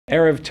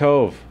Erev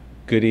Tov,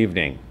 good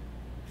evening.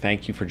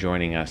 Thank you for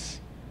joining us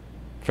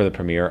for the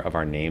premiere of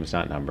our Names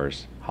Not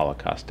Numbers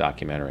Holocaust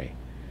documentary.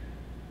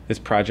 This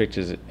project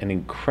is an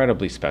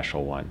incredibly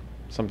special one,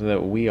 something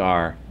that we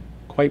are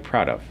quite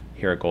proud of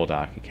here at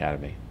Goldock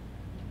Academy.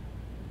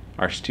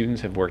 Our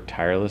students have worked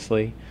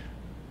tirelessly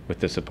with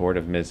the support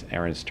of Ms.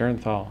 Erin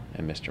Sternthal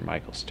and Mr.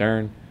 Michael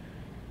Stern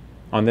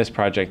on this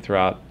project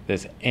throughout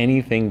this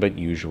anything but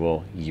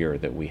usual year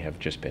that we have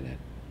just been in.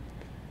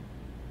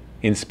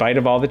 In spite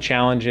of all the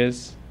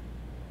challenges,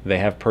 they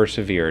have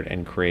persevered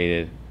and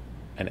created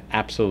an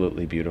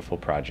absolutely beautiful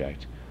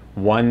project,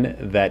 one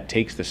that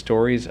takes the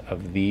stories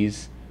of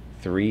these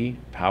three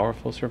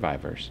powerful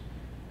survivors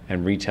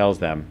and retells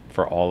them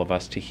for all of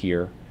us to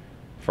hear,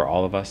 for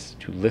all of us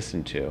to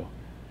listen to,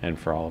 and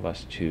for all of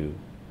us to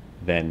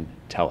then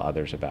tell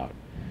others about.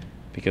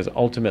 Because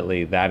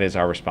ultimately, that is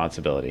our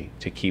responsibility,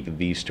 to keep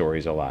these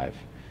stories alive.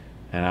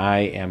 And I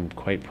am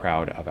quite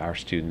proud of our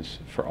students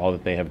for all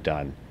that they have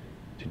done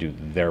to do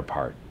their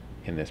part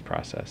in this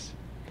process.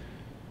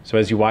 So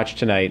as you watch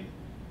tonight,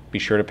 be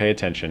sure to pay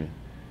attention,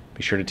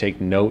 be sure to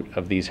take note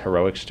of these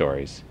heroic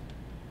stories,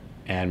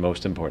 and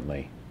most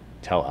importantly,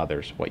 tell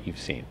others what you've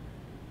seen.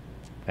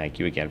 Thank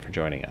you again for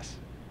joining us.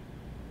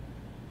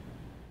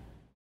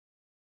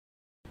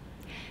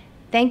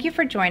 Thank you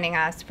for joining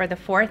us for the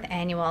 4th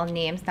annual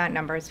Names Not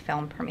Numbers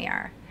film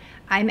premiere.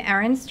 I'm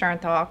Erin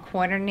Sternthal,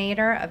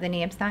 coordinator of the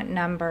Names Not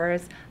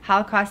Numbers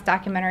Holocaust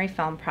documentary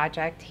film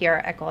project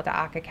here at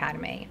Goldock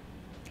Academy.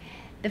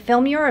 The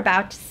film you're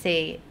about to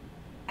see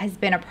has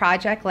been a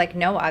project like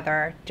no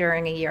other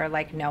during a year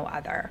like no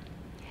other.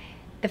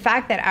 The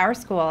fact that our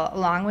school,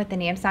 along with the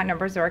Names Not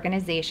Numbers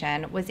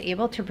organization, was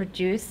able to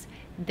produce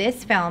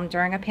this film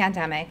during a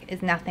pandemic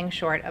is nothing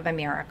short of a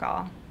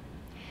miracle.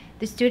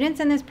 The students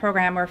in this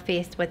program were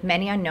faced with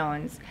many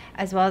unknowns,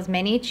 as well as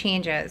many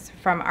changes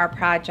from our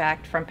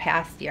project from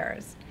past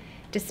years.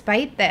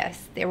 Despite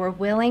this, they were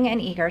willing and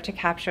eager to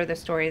capture the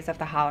stories of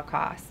the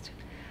Holocaust.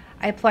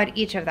 I applaud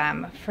each of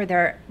them for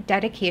their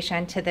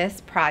dedication to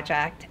this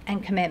project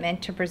and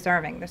commitment to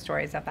preserving the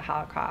stories of the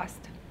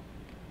Holocaust.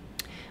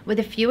 With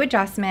a few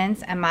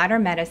adjustments and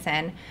modern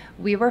medicine,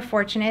 we were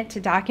fortunate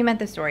to document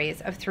the stories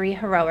of 3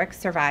 heroic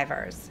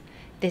survivors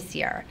this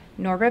year: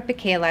 Norbert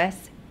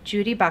Bakalis,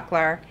 Judy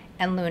Buckler,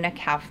 and Luna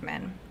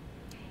Kaufman.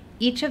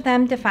 Each of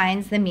them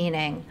defines the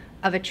meaning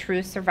of a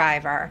true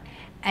survivor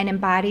and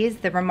embodies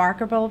the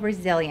remarkable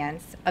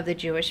resilience of the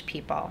Jewish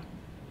people.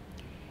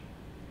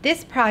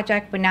 This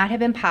project would not have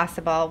been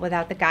possible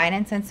without the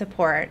guidance and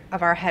support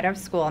of our head of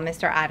school,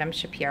 Mr. Adam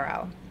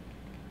Shapiro.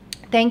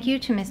 Thank you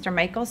to Mr.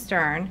 Michael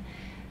Stern,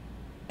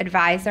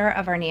 advisor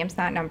of our Names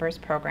Not Numbers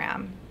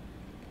program,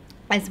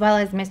 as well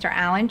as Mr.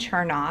 Alan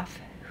Chernoff,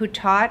 who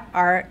taught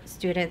our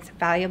students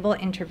valuable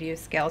interview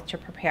skills to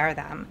prepare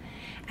them,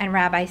 and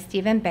Rabbi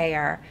Stephen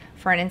Bayer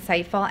for an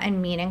insightful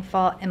and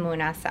meaningful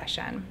Emunah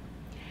session.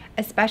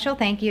 A special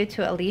thank you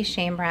to Elise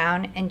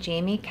Shane-Brown and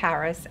Jamie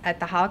Karras at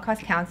the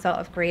Holocaust Council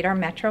of Greater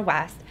Metro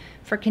West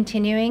for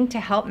continuing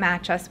to help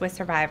match us with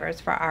survivors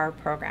for our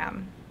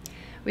program.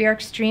 We are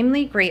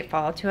extremely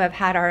grateful to have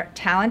had our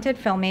talented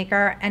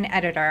filmmaker and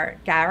editor,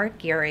 Garrett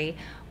Geary,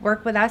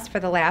 work with us for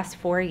the last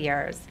 4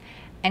 years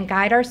and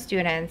guide our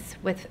students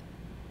with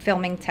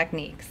filming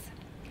techniques.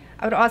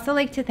 I would also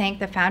like to thank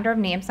the founder of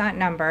Names Not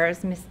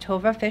Numbers, Ms.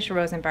 Tova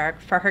Fish-Rosenberg,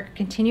 for her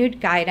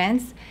continued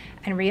guidance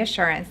and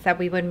reassurance that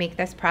we would make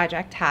this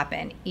project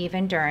happen,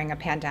 even during a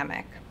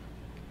pandemic.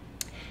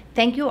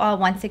 Thank you all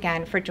once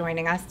again for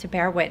joining us to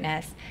bear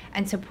witness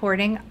and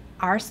supporting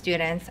our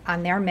students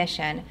on their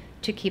mission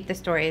to keep the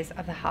stories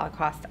of the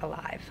Holocaust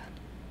alive.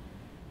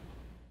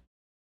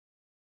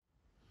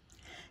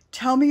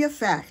 Tell me a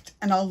fact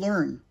and I'll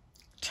learn.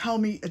 Tell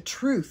me a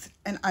truth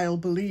and I'll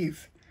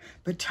believe.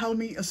 But tell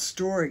me a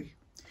story,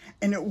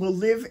 and it will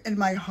live in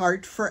my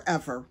heart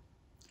forever.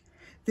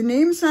 The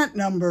Names Not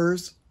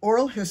Numbers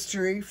Oral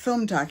History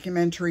Film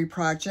Documentary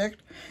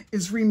Project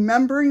is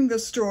remembering the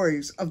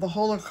stories of the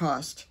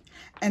Holocaust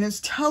and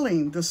is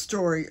telling the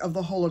story of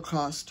the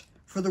Holocaust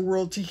for the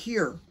world to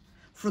hear,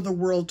 for the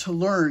world to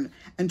learn,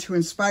 and to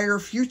inspire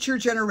future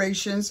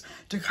generations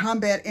to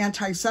combat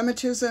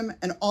anti-Semitism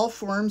and all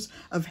forms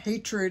of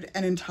hatred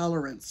and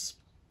intolerance.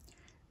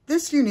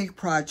 This unique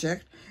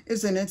project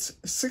is in its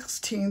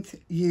 16th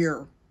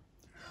year.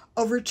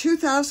 Over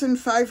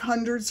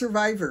 2,500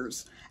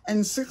 survivors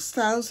and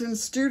 6,000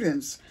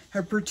 students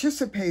have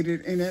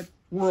participated in it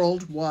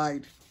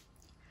worldwide.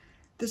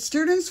 The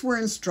students were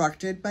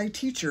instructed by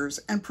teachers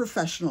and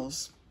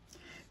professionals.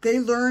 They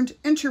learned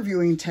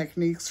interviewing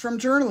techniques from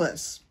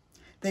journalists.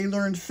 They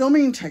learned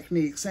filming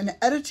techniques and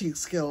editing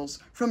skills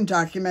from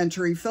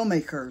documentary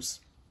filmmakers.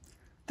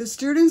 The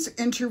students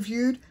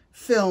interviewed,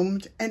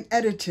 filmed, and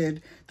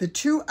edited the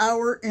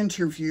 2-hour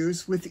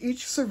interviews with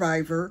each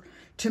survivor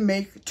to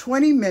make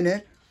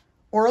 20-minute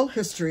oral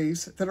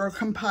histories that are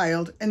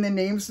compiled in the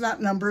Names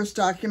Not Numbers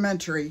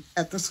documentary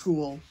at the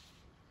school.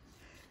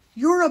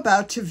 You're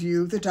about to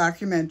view the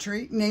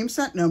documentary Names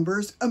Not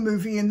Numbers, a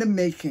movie in the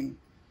making.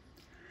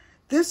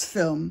 This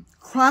film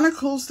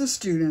chronicles the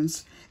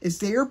students as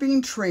they are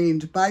being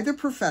trained by the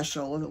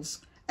professionals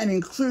and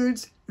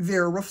includes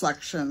their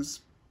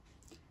reflections.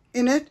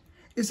 In it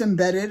is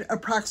embedded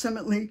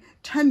approximately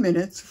 10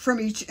 minutes from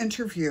each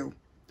interview.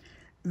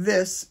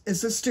 This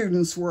is the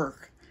students'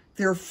 work,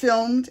 their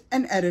filmed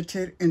and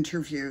edited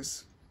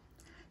interviews.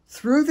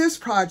 Through this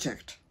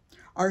project,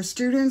 our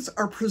students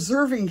are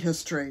preserving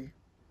history,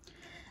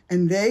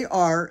 and they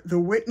are the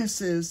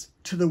witnesses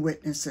to the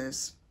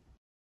witnesses.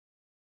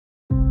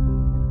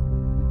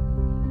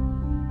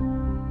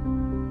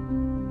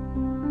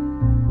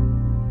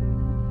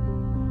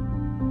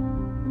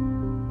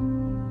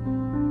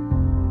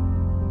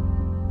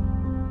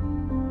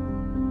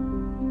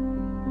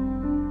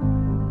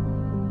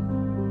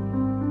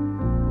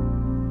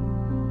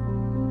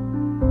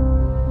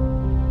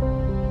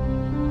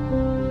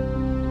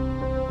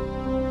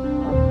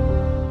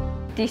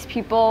 These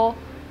people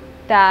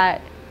that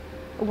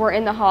were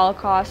in the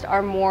Holocaust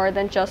are more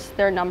than just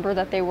their number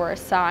that they were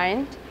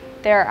assigned.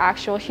 They're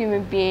actual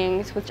human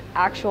beings with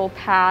actual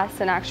pasts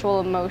and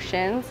actual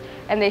emotions,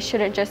 and they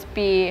shouldn't just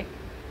be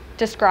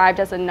described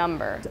as a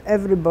number.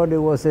 Everybody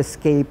was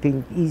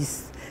escaping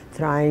east,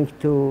 trying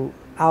to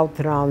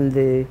outrun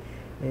the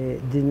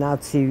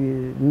Nazi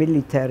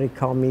military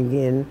coming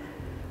in,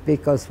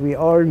 because we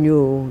all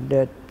knew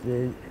that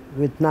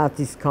with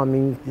Nazis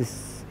coming,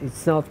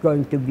 it's not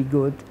going to be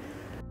good.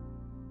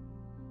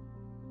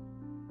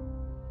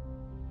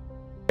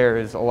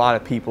 There's a lot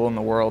of people in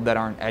the world that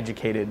aren't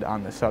educated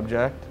on the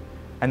subject,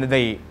 and that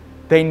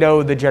they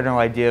know the general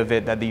idea of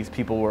it, that these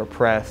people were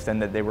oppressed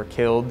and that they were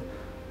killed,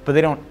 but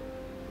they don't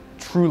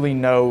truly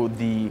know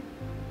the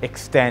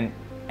extent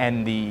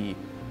and the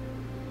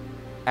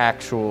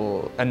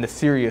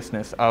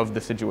seriousness of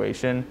the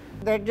situation.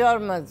 The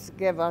Germans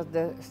gave us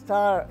the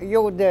star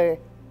Jude,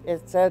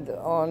 it said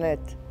on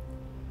it,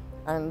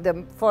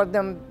 and for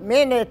the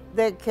minute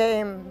they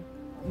came,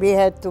 we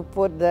had to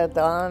put that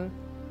on,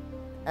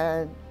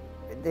 and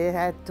they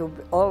had to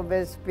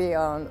always be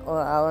on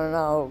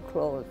our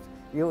clothes,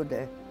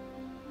 Jude.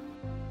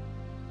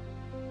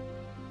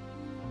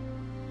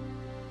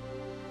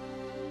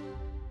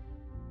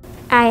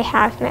 I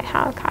have met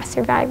Holocaust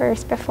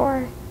survivors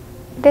before.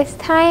 This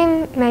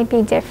time might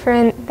be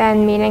different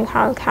than meeting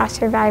Holocaust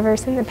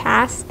survivors in the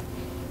past,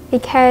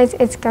 because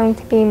it's going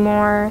to be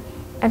more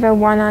of a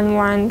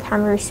one-on-one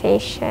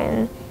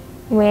conversation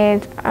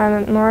with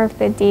more of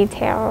the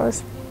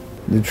details.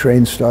 The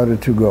train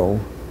started to go.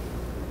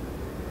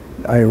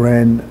 I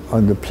ran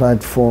on the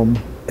platform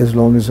as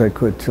long as I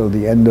could till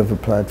the end of the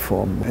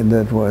platform, and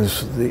that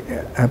was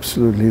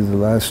absolutely the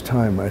last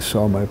time I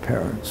saw my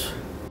parents.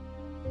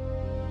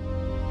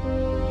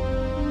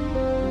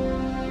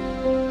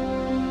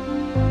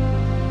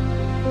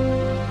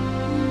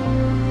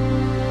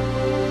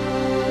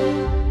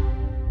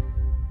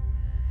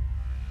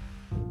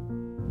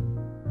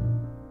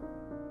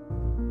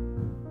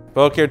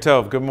 Boker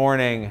Tov, good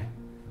morning.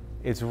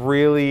 It's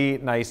really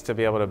nice to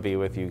be able to be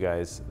with you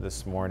guys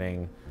this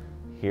morning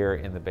here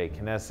in the Beit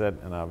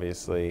Knesset, and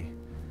obviously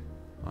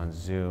on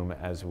Zoom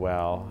as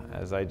well.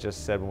 As I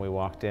just said when we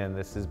walked in,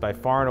 this is by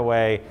far and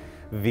away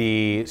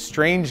the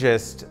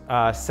strangest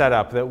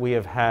setup that we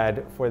have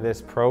had for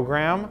this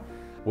program.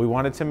 We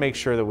wanted to make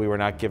sure that we were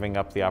not giving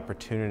up the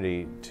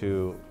opportunity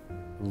to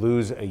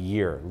lose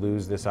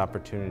this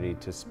opportunity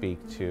to speak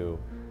to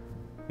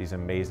these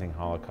amazing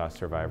Holocaust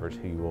survivors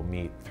who you will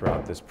meet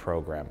throughout this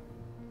program.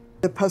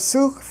 The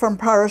pasuk from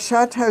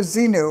Parashat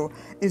Hazinu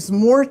is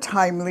more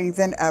timely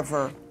than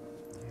ever.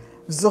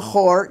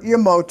 Zachor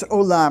Yemot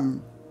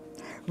Olam.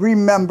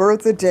 Remember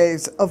the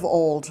days of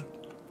old.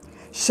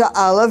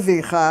 Sha'al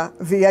avicha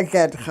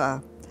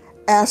v'yagedcha.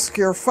 Ask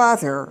your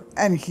father,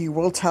 and he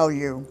will tell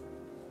you.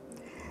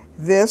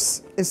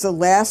 This is the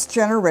last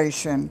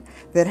generation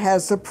that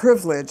has the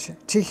privilege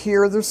to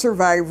hear the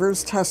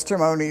survivors'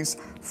 testimonies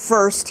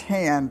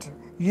firsthand.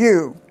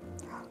 You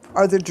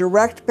are the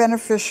direct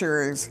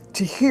beneficiaries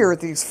to hear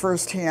these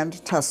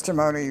firsthand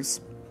testimonies.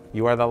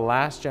 You are the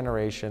last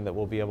generation that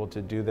will be able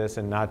to do this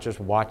and not just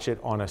watch it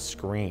on a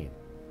screen.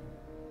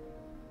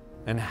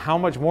 And how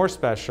much more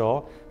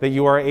special that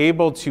you are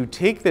able to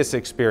take this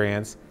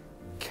experience,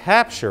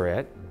 capture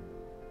it,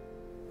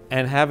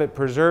 and have it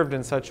preserved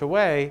in such a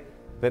way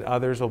that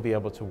others will be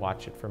able to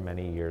watch it for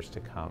many years to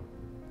come.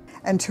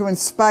 And to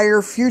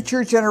inspire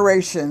future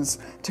generations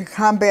to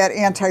combat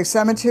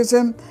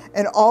anti-Semitism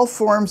and all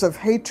forms of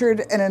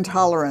hatred and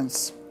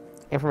intolerance.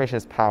 Information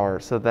is power,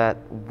 so that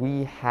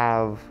we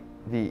have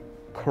the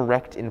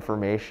correct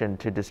information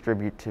to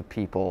distribute to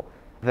people,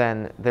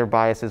 then their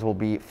biases will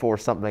be for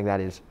something that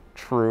is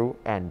true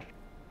and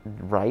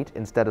right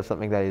instead of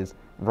something that is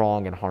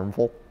wrong and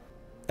harmful.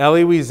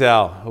 Elie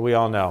Wiesel, who we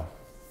all know,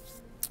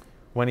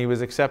 when he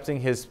was accepting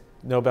his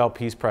Nobel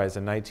Peace Prize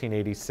in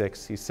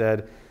 1986, he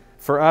said,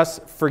 "For us,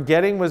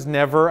 forgetting was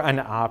never an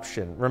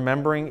option.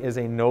 Remembering is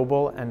a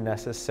noble and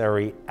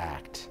necessary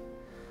act."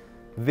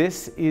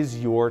 This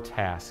is your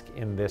task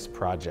in this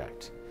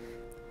project.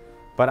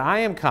 But I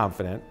am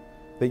confident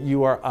that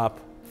you are up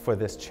for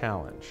this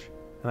challenge,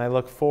 and I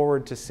look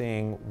forward to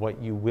seeing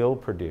what you will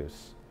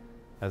produce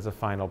as a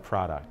final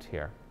product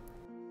here.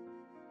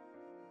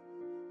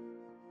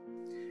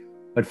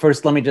 But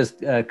first, let me just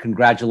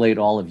congratulate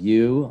all of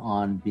you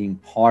on being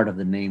part of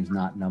the Names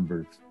Not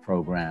Numbers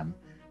program.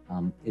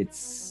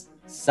 It's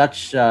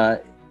such an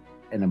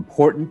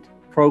important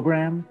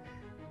program,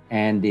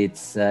 and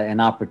it's an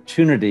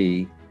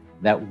opportunity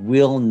that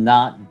will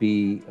not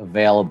be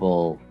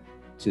available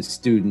to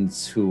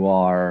students who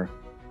are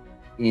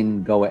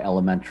in Goa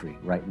Elementary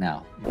right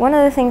now. One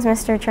of the things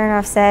Mr.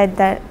 Chernoff said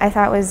that I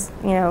thought was,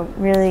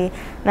 really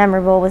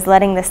memorable was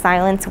letting the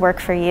silence work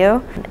for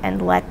you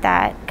and let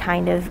that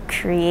kind of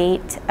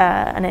create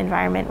an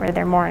environment where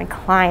they're more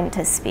inclined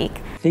to speak.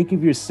 Think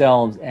of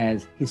yourselves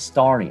as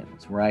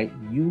historians, right?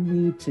 You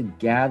need to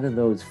gather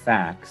those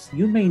facts.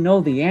 You may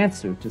know the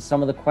answer to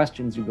some of the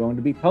questions you're going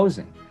to be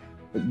posing,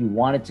 but you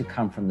want it to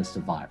come from the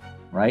survivor,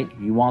 right?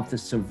 You want the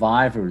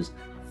survivor's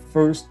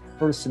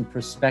first-person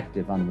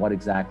perspective on what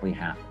exactly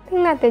happened. The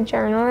thing that the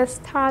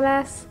journalist taught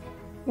us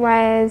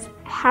was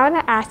how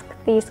to ask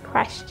these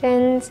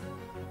questions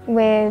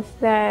with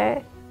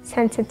the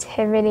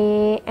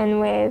sensitivity and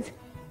with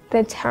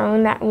the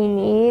tone that we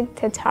need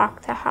to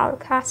talk to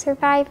Holocaust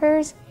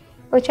survivors,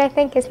 which I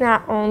think is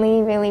not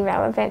only really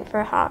relevant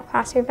for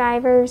Holocaust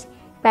survivors,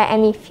 but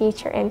any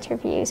future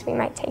interviews we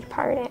might take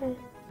part in.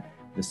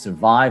 The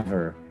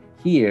survivor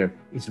here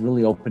is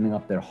really opening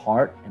up their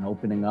heart and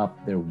opening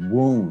up their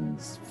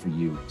wounds for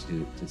you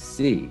to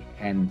see,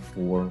 and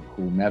for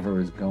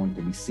whomever is going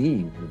to be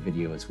seeing the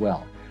video as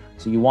well.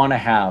 So you want to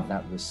have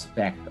that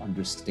respect,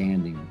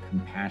 understanding,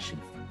 compassion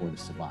for the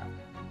survivor.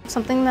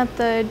 Something that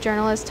the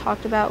journalist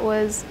talked about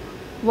was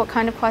what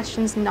kind of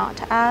questions not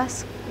to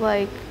ask,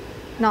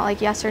 not like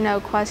yes or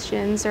no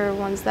questions or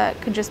ones that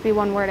could just be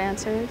one-word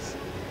answers.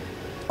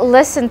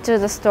 Listen to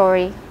the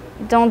story.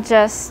 Don't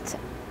just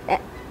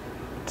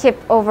skip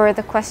over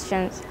the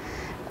questions.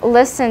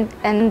 Listen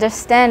and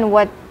understand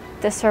what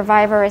the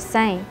survivor is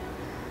saying.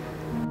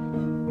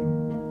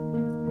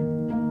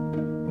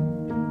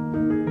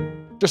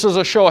 Just as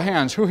a show of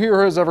hands, who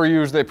here has ever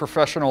used a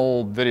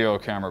professional video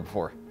camera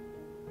before?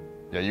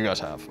 Yeah, you guys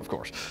have, of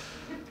course.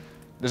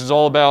 This is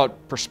all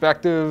about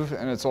perspective,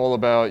 and it's all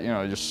about,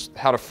 just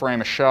how to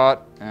frame a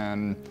shot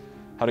and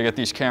how to get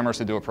these cameras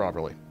to do it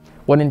properly.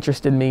 What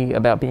interested me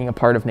about being a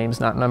part of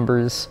Names Not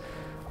Numbers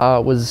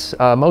was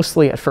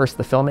mostly at first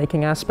the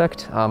filmmaking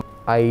aspect.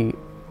 I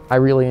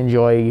really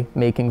enjoy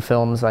making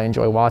films. I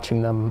enjoy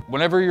watching them.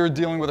 Whenever you're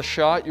dealing with a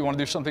shot, you want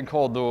to do something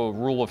called the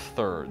rule of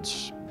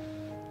thirds.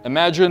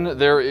 Imagine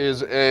there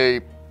is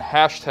a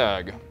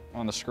hashtag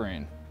on the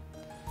screen.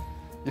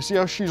 You see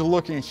how she's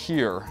looking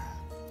here?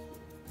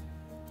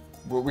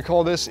 What we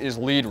call this is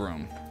lead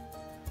room.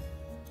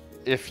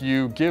 If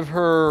you give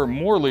her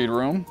more lead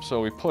room,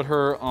 so we put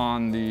her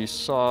on the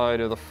side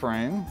of the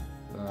frame.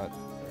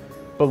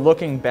 But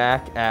looking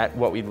back at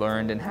what we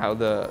learned and how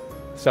the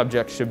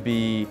subject should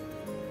be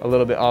a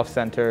little bit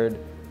off-centered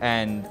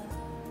and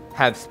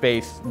have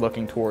space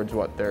looking towards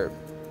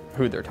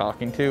who they're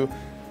talking to,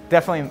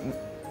 definitely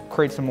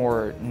creates a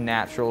more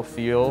natural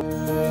feel.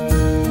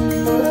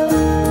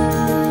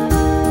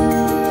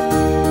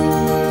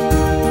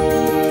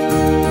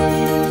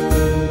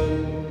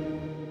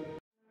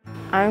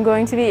 I'm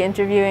going to be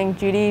interviewing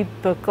Judy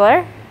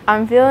Buchler.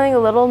 I'm feeling a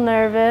little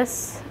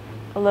nervous,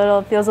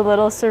 feels a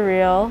little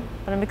surreal,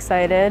 but I'm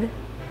excited.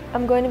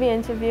 I'm going to be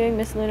interviewing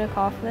Miss Luna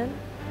Kaufman.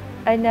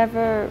 I'd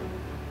never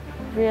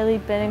really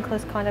been in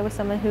close contact with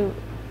someone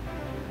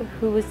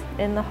who was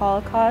in the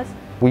Holocaust.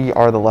 We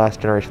are the last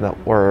generation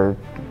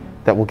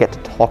that will get to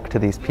talk to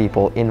these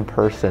people in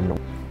person.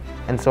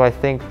 And so I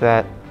think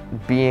that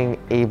being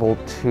able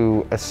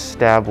to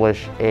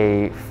establish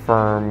a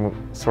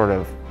firm sort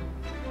of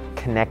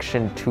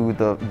connection to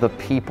the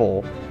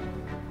people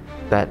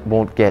that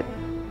won't get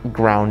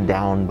ground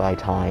down by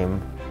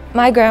time.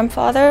 My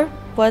grandfather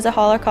was a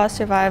Holocaust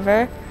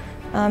survivor.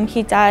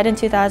 He died in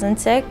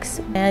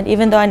 2006, and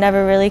even though I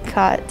never really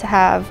got to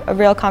have a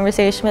real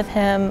conversation with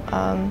him,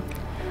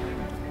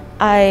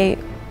 I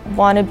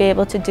want to be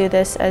able to do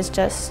this as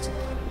just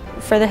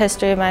for the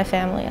history of my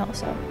family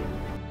also.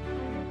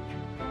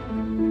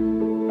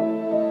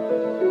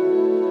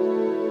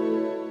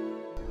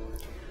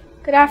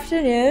 Good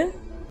afternoon.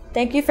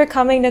 Thank you for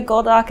coming to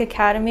Gold Oak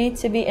Academy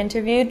to be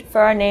interviewed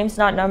for our Names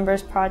Not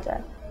Numbers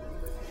project.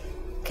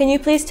 Can you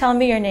please tell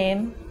me your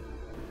name?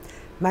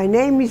 My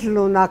name is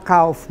Luna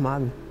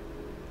Kaufman.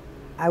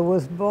 I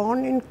was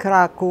born in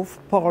Krakow,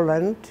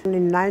 Poland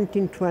in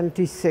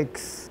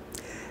 1926.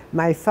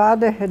 My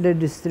father had a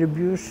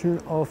distribution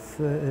of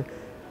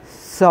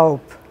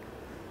soap,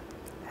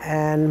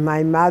 and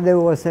my mother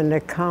was an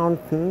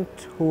accountant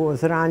who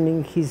was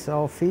running his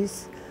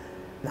office.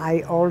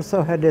 I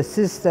also had a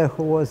sister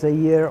who was a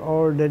year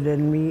older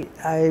than me.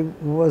 I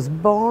was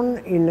born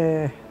in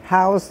a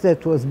house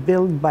that was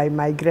built by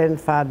my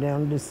grandfather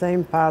on the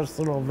same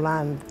parcel of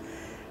land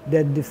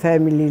that the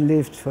family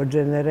lived for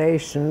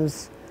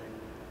generations.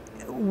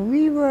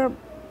 We were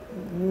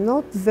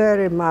not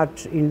very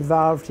much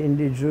involved in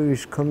the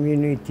Jewish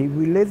community.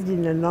 We lived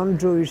in a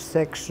non-Jewish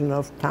section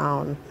of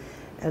town,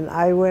 and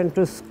I went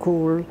to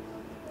school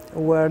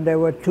where there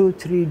were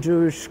 2-3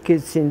 Jewish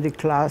kids in the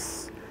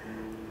class.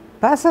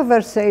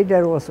 Passover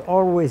Seder was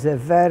always a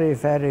very,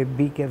 very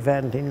big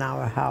event in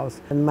our house.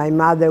 And my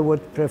mother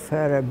would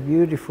prefer a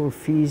beautiful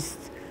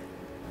feast.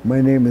 My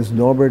name is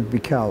Norbert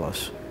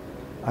Bikalis.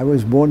 I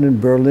was born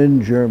in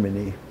Berlin,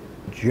 Germany,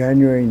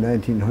 January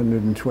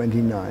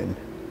 1929.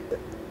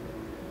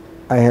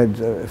 I had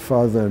a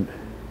father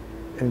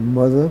and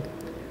mother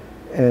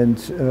and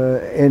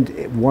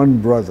one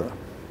brother.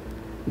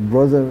 The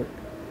brother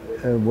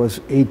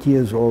was 8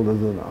 years older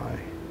than I.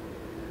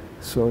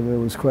 So there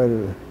was quite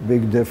a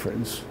big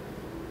difference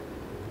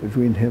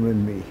between him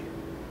and me.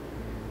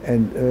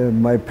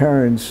 And my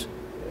parents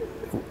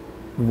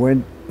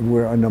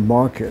were on a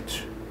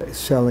market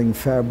selling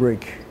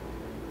fabric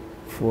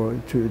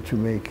to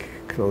make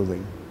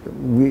clothing.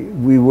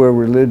 We were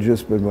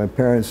religious, but my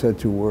parents had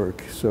to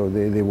work, so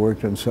they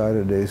worked on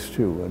Saturdays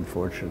too,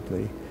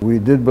 unfortunately. We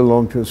did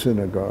belong to a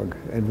synagogue,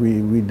 and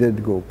we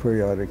did go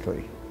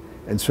periodically,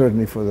 and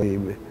certainly for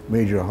the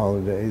major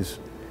holidays.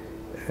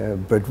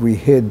 But we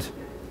hid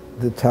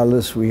the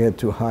tallis we had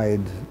to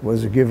hide.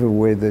 Was a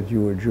giveaway that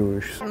you were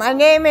Jewish. My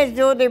name is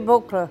Judy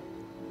Buchler.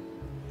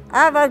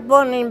 I was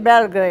born in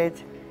Belgrade,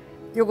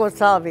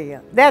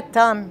 Yugoslavia. That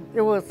time,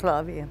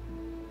 Yugoslavia,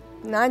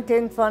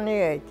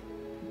 1928.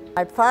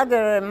 My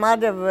father and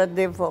mother were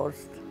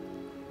divorced.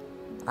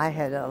 I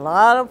had a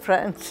lot of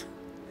friends.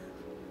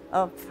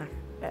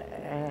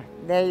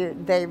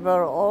 They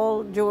were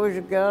all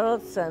Jewish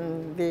girls,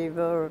 and we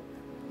were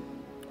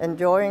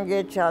enjoying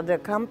each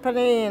other's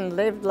company and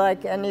lived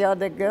like any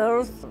other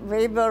girls.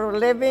 We were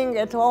living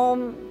at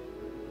home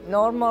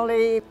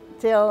normally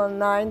till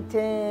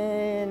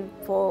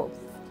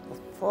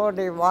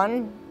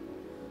 1941,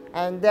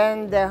 and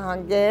then the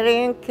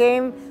Hungarian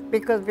came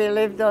because we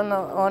lived on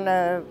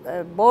a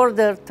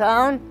border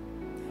town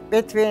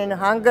between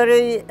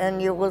Hungary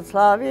and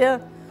Yugoslavia.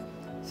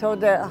 So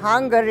the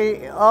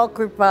Hungary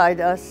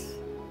occupied us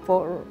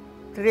for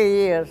 3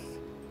 years.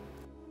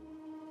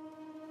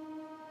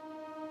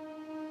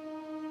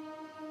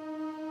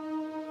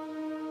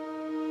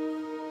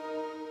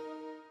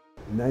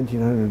 In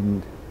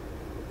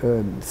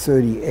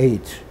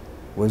 1938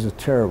 was a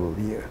terrible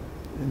year.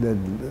 The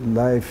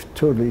life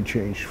totally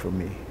changed for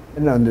me.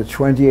 And on the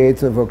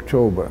 28th of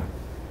October,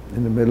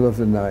 in the middle of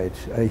the night,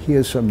 I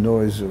hear some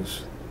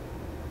noises.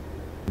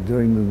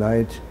 During the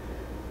night,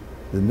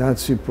 the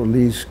Nazi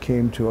police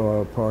came to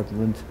our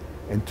apartment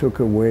and took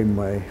away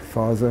my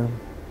father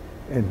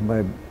and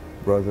my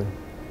brother.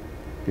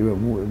 They were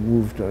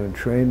moved on a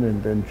train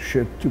and then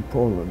shipped to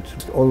Poland.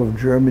 All of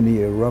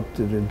Germany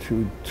erupted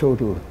into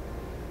total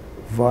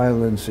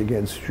violence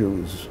against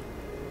Jews.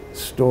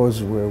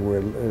 Stores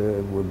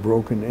were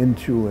broken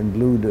into and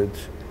looted.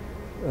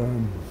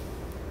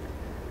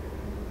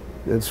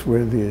 That's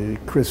where the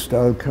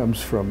Kristall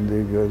comes from,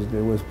 because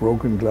there was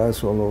broken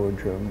glass all over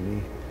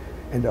Germany.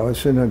 And our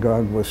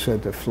synagogue was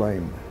set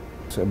aflame.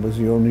 So I was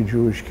the only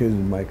Jewish kid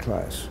in my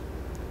class.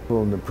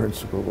 And the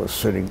principal was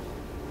sitting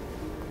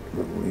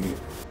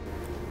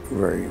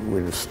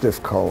with a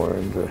stiff collar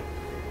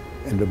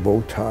and a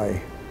bow tie,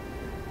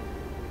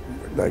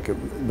 like a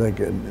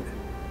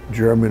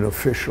German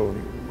official,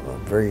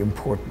 very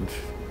important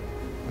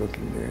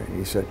looking there.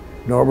 He said,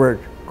 "Norbert,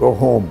 go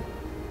home.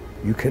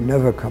 You can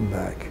never come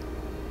back."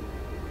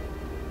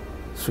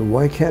 "So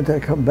why can't I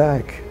come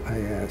back?" I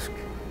asked.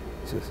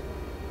 He says,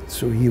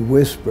 so he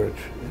whispered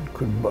and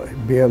could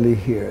barely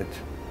hear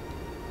it.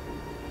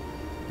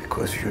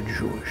 "Because you're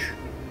Jewish."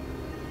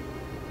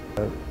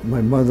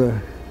 My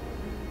mother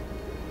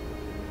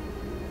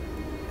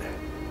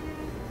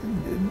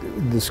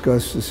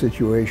discussed the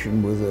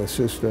situation with her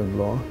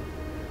sister-in-law,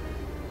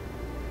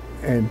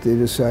 and they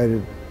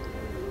decided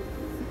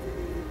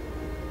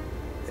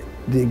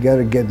they got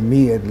to get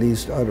me at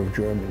least out of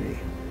Germany.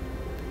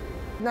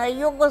 The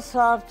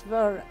Yugoslavs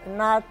were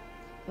not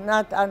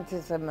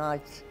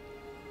anti-Semites,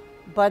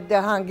 but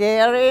the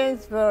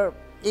Hungarians were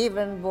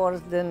even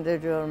worse than the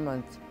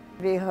Germans.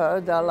 We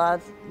heard a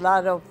lot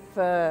of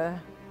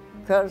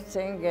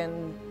cursing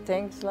and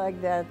things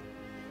like that.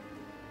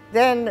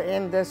 Then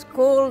in the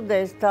school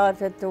they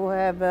started to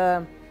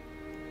have,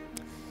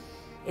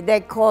 they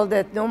called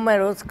it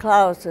numerus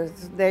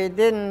clausus. They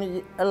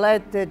didn't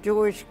let the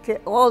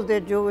all the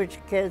Jewish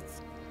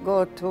kids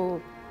go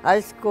to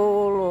high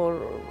school or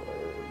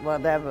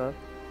whatever.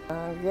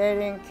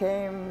 Hungarian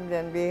came,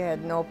 then we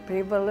had no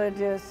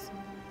privileges.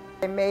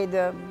 They made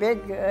a big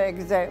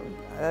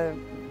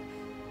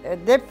a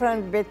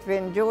difference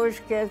between Jewish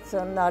kids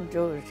and not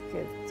Jewish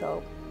kids.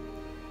 So,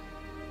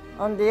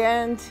 on the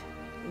end,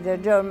 the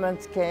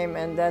Germans came,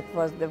 and that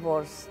was the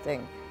worst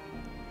thing.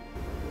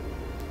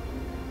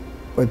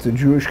 But the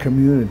Jewish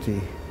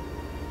community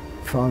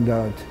found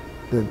out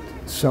that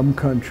some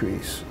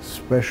countries,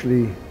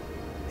 especially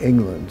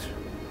England,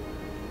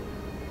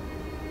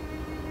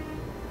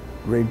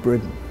 Great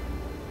Britain,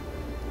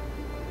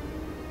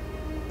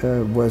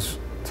 was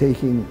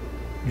taking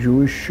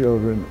Jewish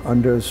children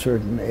under a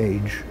certain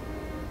age,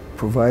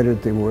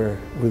 provided they were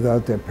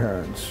without their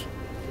parents.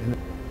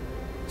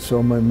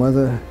 So my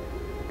mother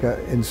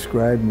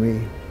inscribed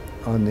me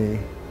on the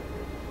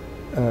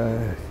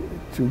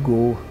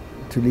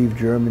to leave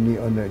Germany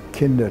on a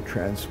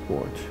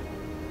Kindertransport.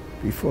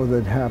 Before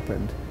that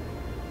happened,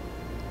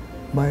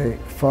 my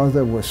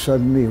father was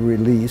suddenly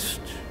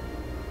released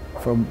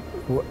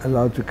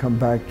allowed to come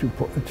back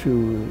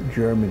to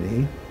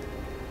Germany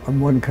on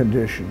one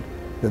condition,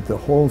 that the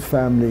whole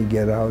family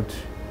get out,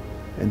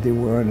 and they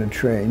were on a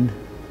train.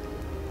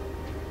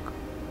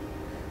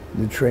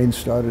 The train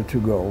started to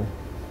go.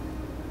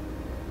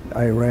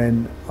 I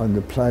ran on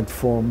the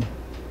platform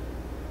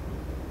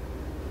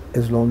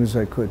as long as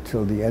I could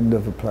till the end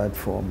of the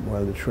platform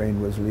while the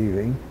train was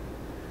leaving.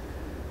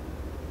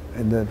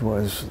 And that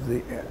was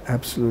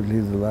absolutely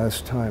the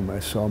last time I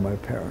saw my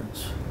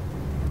parents.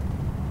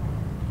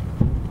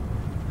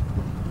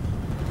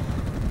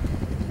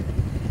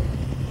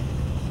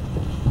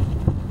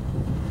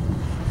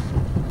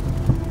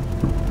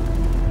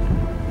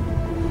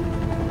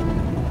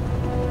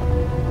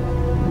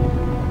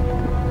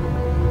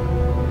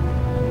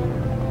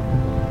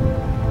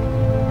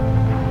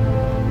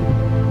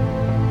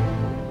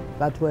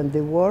 But when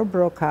the war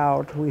broke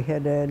out, we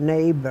had a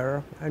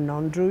neighbor, a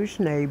non-Jewish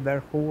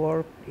neighbor, who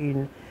worked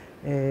in,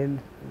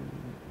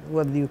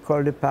 what do you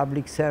call the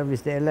public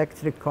service, the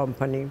electric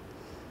company.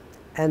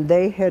 And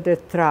they had a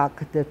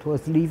truck that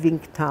was leaving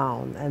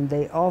town, and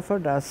they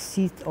offered us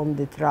seat on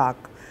the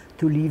truck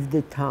to leave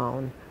the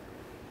town.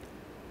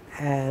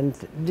 And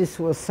this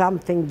was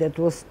something that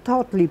was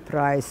totally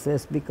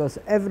priceless, because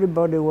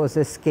everybody was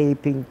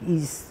escaping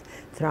east,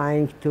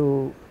 trying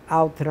to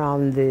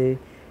outrun the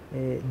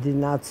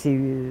Nazi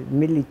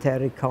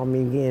military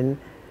coming in.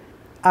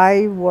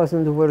 I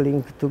wasn't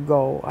willing to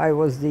go. I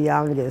was the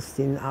youngest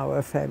in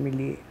our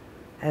family.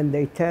 And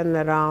they turned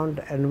around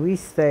and we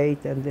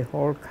stayed, and the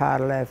whole car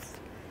left.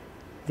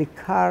 The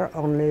car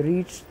only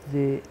reached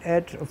the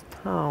edge of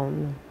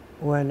town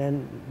when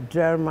a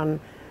German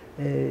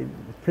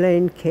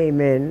plane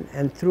came in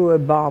and threw a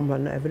bomb,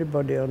 and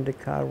everybody on the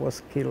car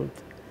was killed.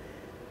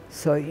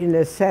 So in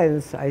a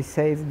sense, I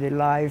saved the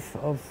life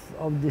of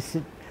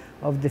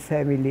the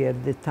family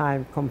at the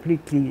time,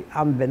 completely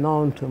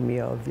unbeknown to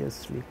me,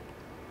 obviously.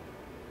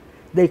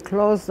 They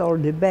closed all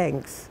the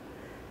banks,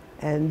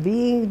 and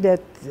being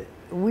that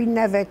we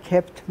never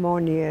kept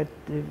money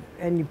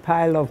any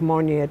pile of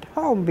money at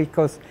home,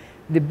 because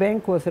the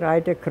bank was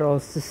right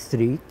across the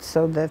street,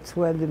 so that's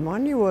where the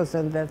money was,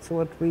 and that's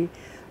what we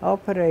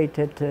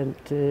operated.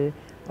 And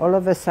all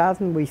of a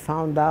sudden we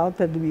found out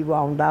that we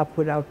wound up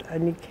without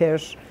any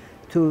cash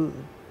to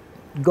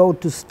go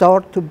to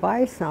store to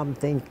buy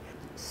something.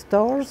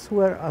 Stores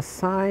were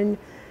assigned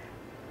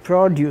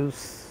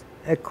produce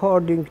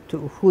according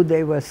to who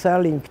they were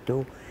selling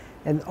to,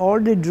 and all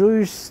the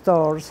Jewish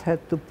stores had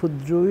to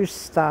put Jewish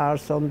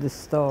stars on the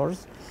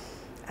stores,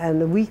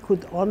 and we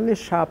could only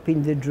shop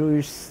in the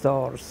Jewish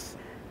stores.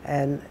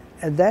 And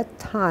at that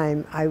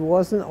time, I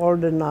wasn't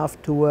old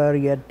enough to wear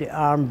yet the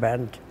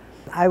armband.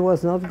 I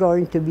was not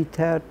going to be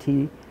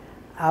 13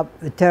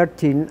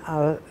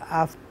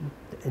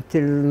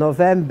 until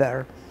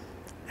November.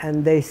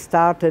 And they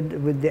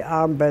started with the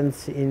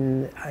armbands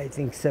in, I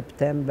think,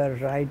 September,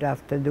 right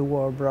after the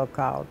war broke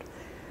out.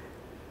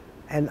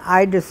 And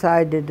I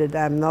decided that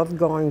I'm not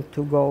going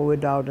to go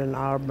without an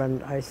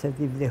armband. I said,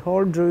 if the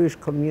whole Jewish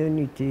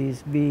community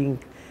is being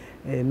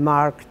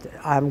marked,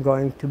 I'm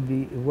going to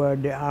wear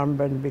the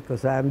armband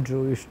because I'm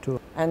Jewish too.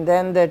 And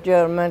then the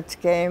Germans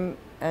came,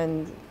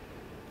 and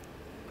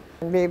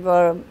we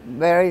were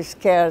very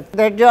scared.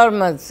 The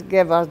Germans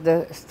gave us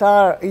the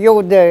star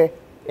Jude,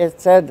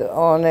 it said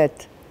on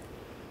it.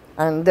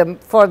 And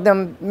for the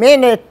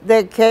minute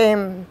they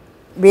came,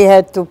 we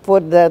had to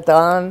put that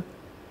on,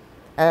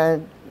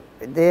 and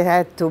they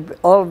had to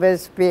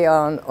always be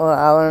on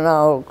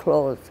our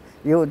clothes,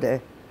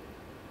 Jude.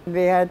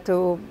 We had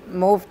to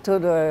move to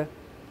the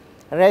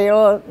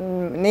railroad,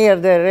 near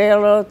the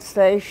railroad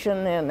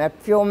station, and a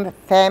few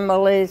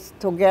families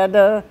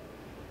together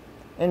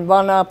in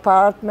one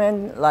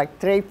apartment, like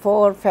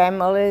 3-4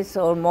 families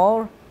or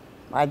more.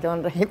 I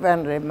don't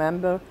even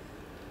remember.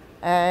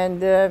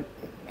 And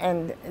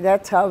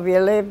that's how we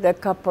lived a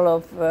couple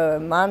of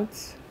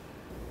months.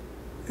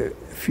 A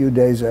few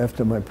days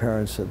after my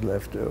parents had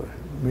left,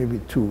 maybe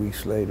 2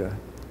 weeks later,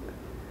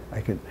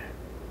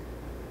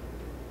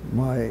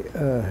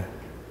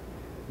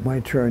 my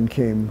turn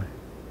came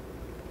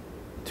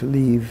to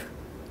leave,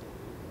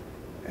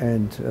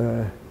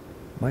 and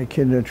my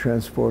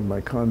Kindertransport,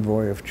 my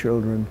convoy of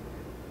children,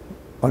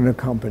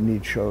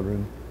 unaccompanied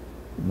children,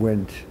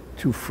 went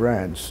to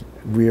France.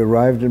 We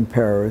arrived in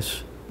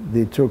Paris.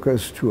 They took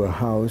us to a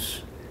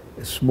house,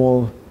 a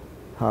small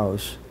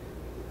house,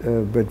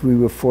 but we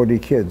were 40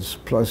 kids,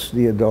 plus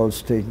the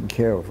adults taking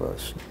care of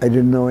us. I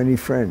didn't know any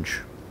French.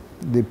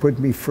 They put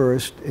me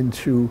first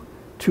into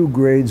 2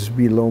 grades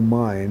below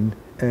mine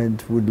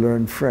and would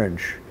learn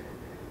French.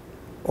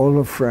 All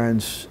of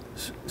France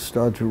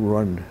started to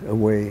run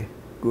away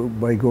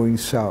by going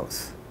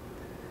south.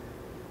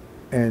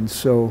 And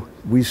so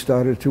we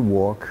started to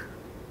walk.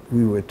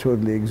 We were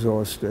totally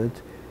exhausted.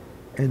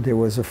 And there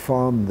was a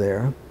farm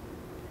there.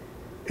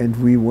 And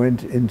we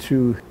went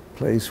into a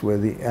place where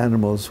the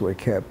animals were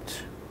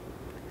kept,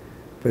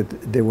 but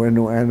there were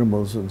no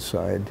animals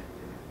inside.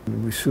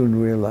 And we soon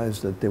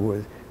realized that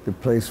the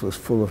place was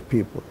full of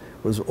people.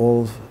 It was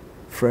all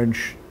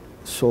French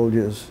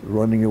soldiers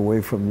running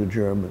away from the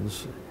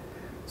Germans.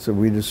 So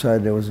we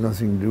decided there was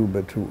nothing to do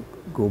but to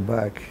go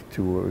back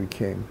to where we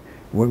came.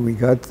 When we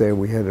got there,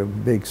 we had a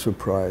big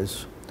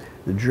surprise.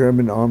 The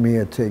German army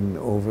had taken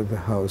over the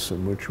house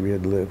in which we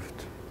had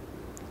lived.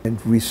 And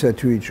we said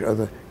to each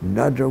other,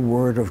 not a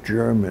word of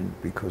German,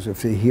 because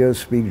if they hear us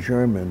speak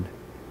German,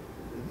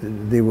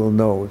 they will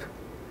know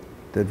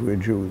that we're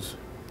Jews.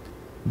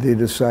 They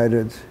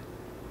decided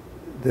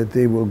that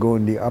they will go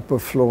in the upper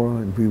floor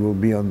and we will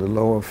be on the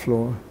lower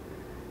floor,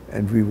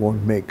 and we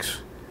won't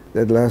mix.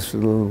 That lasted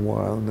a little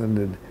while, and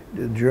then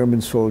the German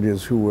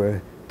soldiers, who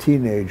were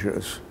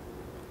teenagers,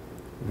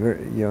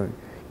 very young,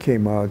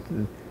 came out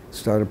and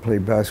started to play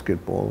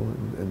basketball,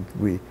 and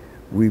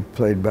we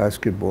played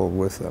basketball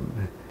with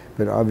them.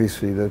 But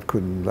obviously that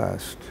couldn't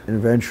last. And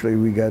eventually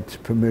we got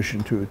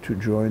permission to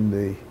join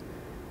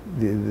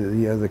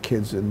the other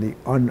kids in the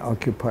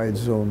unoccupied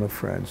zone of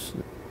France.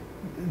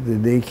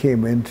 They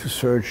came in to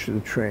search the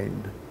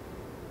train.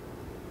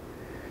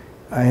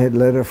 I had a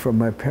letter from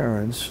my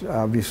parents,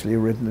 obviously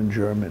written in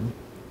German,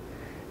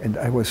 and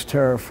I was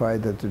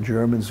terrified that the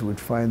Germans would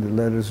find the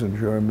letters in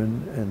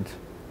German and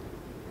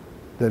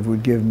that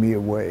would give me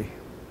away.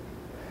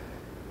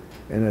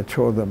 And I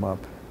tore them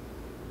up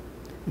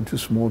into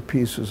small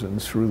pieces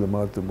and threw them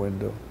out the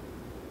window.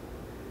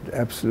 It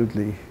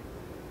absolutely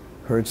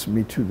hurts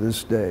me to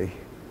this day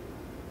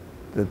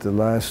that the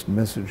last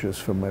messages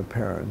from my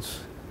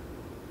parents,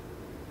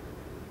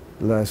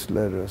 the last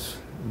letters,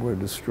 were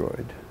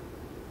destroyed.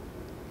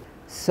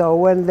 So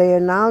when they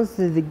announced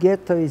that the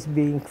ghetto is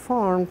being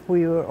formed,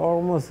 we were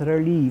almost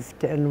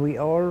relieved, and we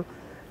all,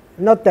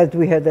 not that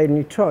we had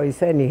any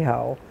choice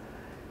anyhow,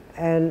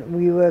 and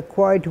we were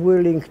quite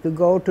willing to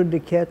go to the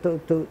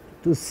ghetto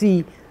to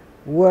see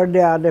where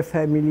the other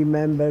family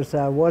members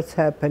are, what's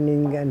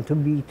happening, and to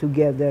be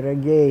together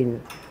again.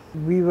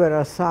 We were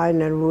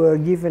assigned and we were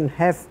given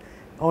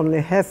only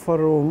half a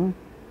room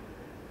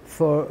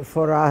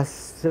for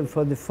us,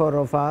 for the four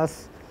of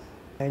us,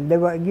 and they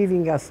were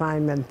giving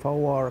assignment for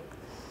work.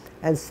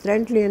 And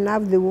strangely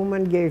enough, the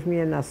woman gave me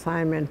an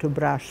assignment to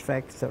brush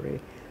factory,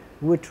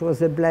 which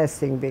was a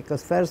blessing,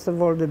 because first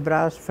of all, the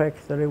brush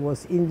factory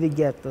was in the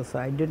ghetto, so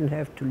I didn't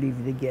have to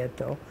leave the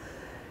ghetto.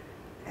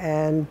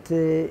 And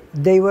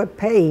they were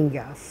paying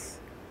us.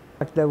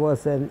 There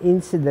was an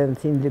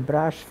incident in the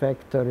brush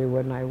factory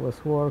when I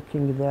was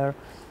working there,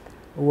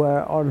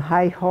 where on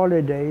high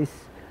holidays,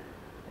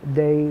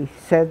 they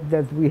said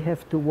that we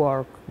have to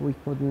work, we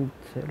couldn't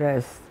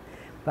rest.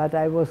 But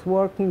I was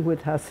working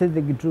with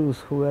Hasidic Jews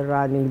who were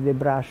running the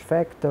brush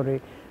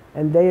factory,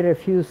 and they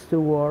refused to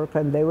work,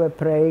 and they were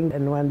praying,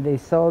 and when they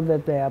saw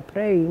that they are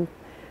praying,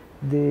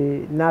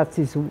 the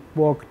Nazis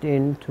walked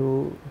in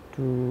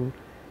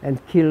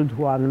and killed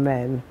one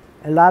man.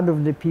 A lot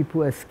of the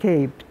people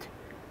escaped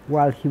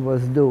while he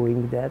was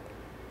doing that,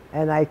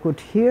 and I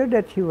could hear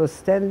that he was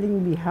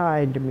standing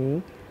behind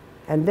me,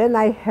 and then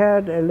I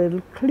heard a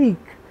little click,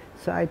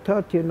 so I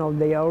thought, you know,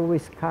 they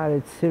always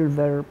carried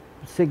silver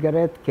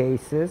cigarette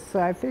cases,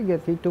 so I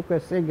figured he took a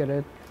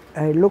cigarette.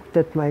 I looked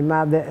at my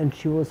mother and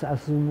she was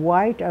as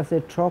white as a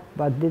chalk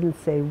but didn't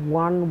say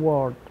one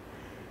word.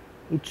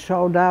 It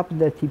showed up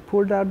that he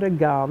pulled out a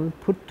gun,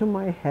 put to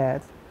my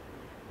head,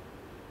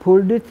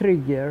 pulled the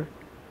trigger.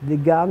 The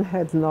gun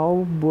had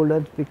no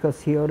bullet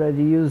because he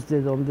already used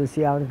it on this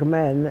young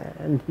man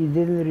and he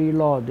didn't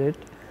reload it.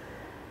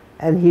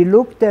 And he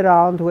looked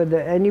around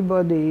whether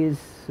anybody is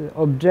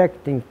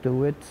objecting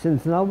to it.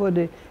 Since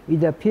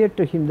it appeared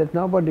to him that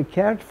nobody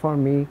cared for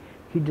me,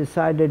 he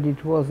decided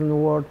it wasn't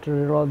worth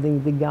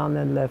reloading the gun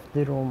and left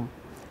the room.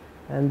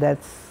 And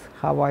that's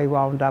how I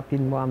wound up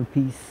in one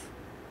piece.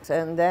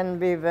 And then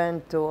we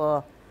went to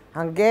a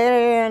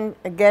Hungarian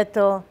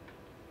ghetto,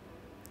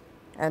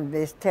 and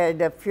we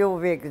stayed a few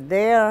weeks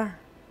there.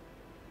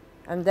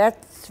 And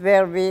that's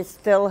where we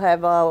still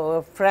have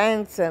our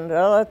friends and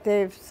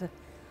relatives.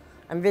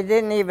 And we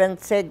didn't even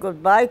say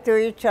goodbye to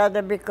each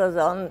other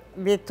because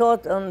we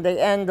thought on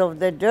the end of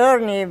the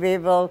journey we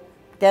will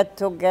get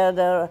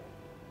together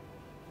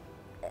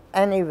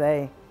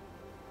anyway.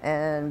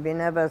 And we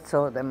never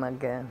saw them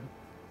again.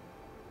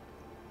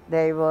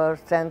 They were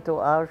sent to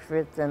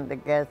Auschwitz and the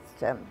gas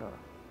chamber.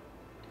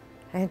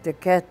 And the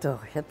ghetto,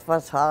 it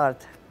was hard.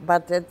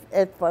 But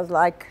it was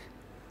like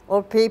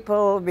all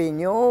people we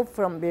knew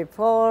from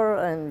before,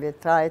 and we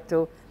tried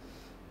to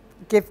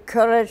give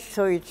courage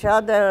to each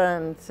other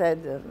and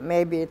said,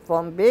 maybe it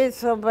won't be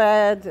so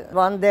bad.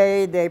 One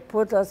day they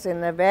put us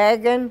in a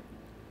wagon,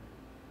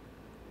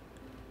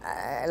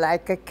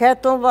 like a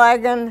cattle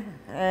wagon,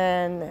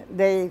 and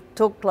they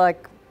took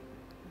like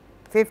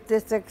 50,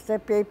 60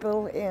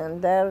 people in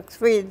their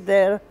suite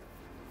there.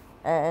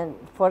 And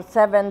for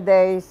 7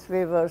 days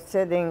we were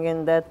sitting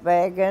in that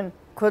wagon.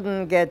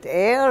 couldn't get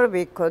air,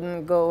 we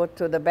couldn't go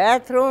to the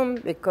bathroom,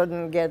 we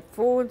couldn't get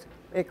food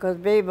because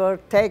we were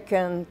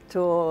taken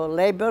to a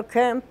labor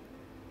camp.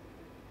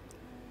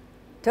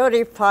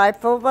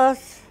 35 of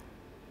us,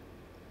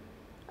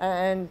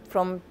 and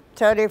from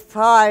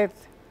 35,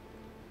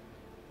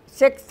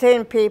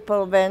 16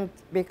 people went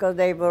because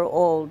they were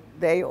old.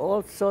 They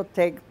also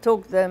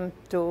took them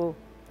to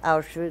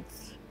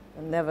Auschwitz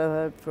and never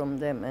heard from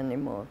them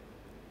anymore.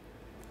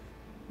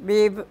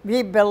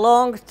 We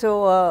belonged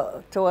to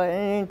an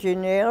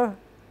engineer,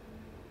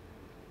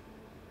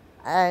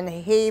 and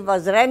he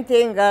was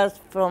renting us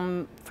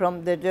from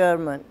the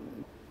German.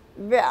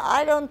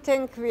 I don't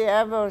think we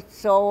ever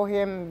saw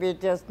him. We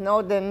just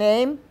know the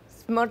name,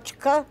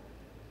 Smochka.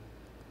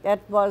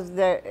 That was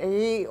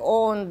he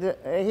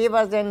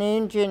was an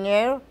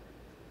engineer,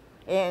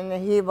 and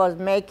he was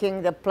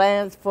making the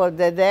plans for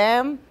the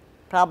dam,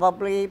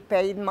 probably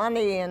paid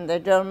money, and the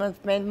Germans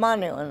made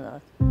money on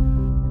us.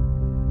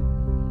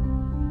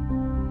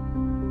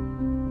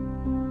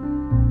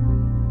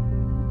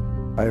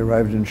 I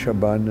arrived in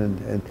Shaban,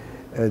 and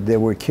there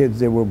were kids,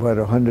 there were about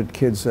 100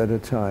 kids at a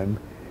time,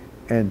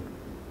 and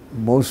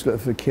most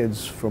of the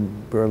kids from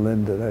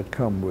Berlin that I'd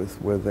come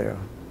with were there.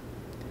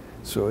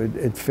 So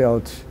it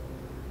felt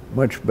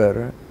much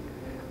better.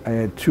 I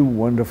had two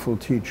wonderful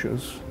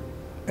teachers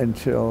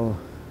until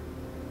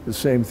the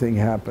same thing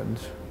happened.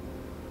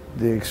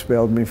 They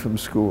expelled me from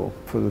school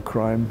for the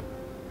crime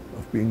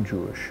of being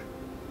Jewish.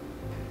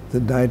 The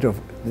night of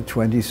the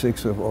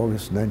 26th of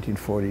August,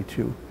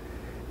 1942,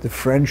 the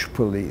French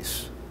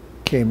police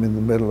came in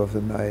the middle of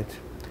the night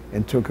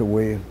and took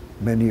away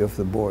many of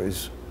the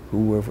boys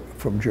who were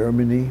from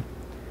Germany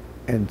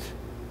and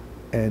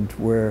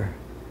were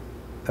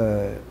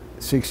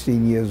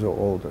 16 years or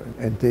older,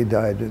 and they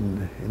died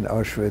in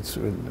Auschwitz,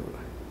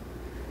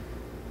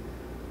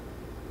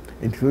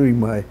 including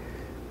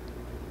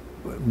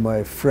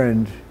my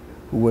friend,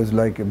 who was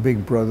like a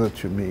big brother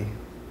to me.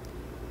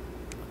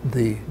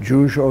 The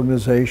Jewish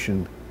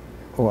organization,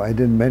 I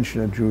didn't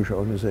mention a Jewish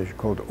organization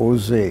called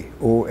OSE,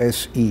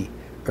 O-S-E,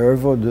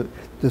 Œuvre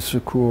de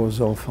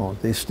Secours aux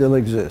Enfants. They still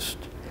exist.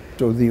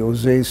 So the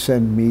OSE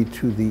sent me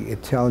to the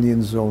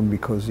Italian zone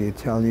because the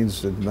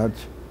Italians did not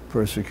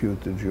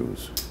persecute the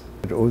Jews.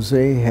 But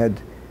OSE had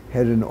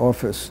an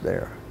office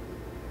there,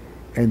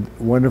 and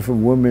one of the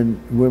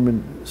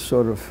women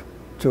sort of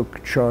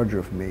took charge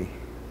of me.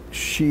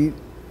 She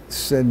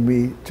sent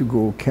me to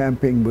go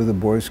camping with the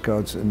Boy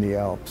Scouts in the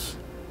Alps.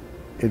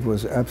 It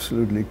was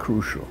absolutely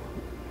crucial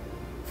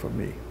for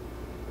me,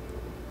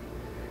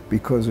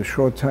 because a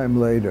short time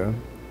later,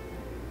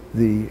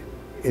 the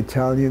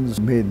Italians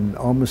made an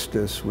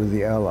armistice with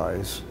the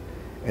Allies,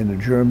 and the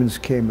Germans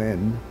came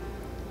in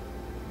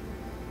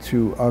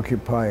to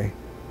occupy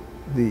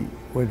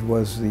what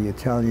was the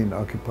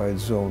Italian-occupied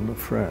zone of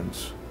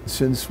France.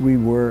 Since we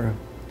were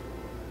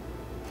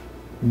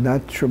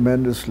not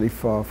tremendously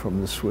far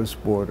from the Swiss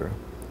border,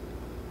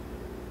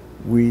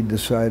 we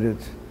decided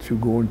to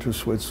go into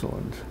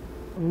Switzerland.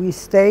 We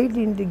stayed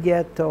in the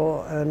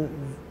ghetto, and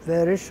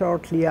very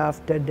shortly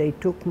after they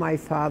took my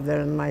father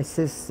and my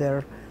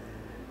sister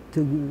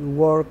to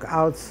work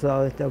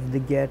outside of the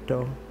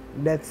ghetto.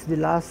 That's the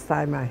last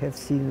time I have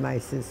seen my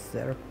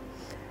sister.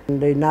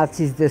 The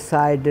Nazis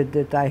decided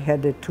that I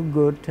had it too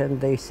good,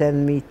 and they sent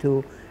me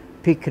to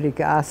picric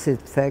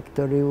acid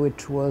factory,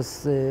 which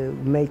was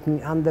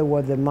making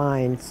underwater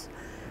mines,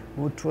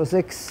 which was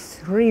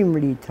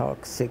extremely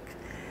toxic.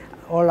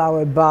 All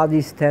our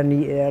bodies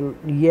turned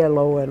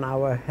yellow and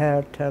our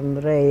hair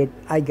turned red.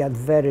 I got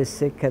very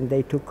sick, and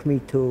they took me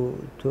to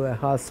a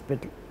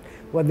hospital,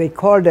 what they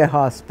called a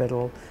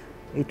hospital.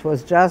 It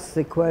was just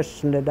a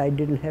question that I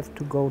didn't have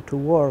to go to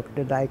work,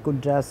 that I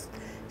could just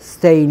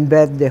stay in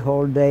bed the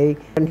whole day.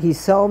 And he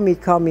saw me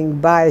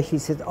coming by, he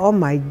said, "Oh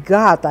my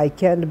God, I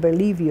can't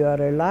believe you are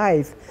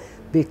alive,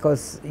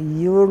 because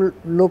you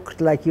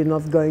looked like you're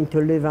not going to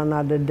live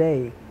another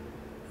day."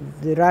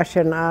 The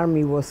Russian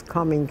army was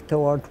coming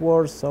toward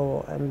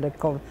Warsaw, and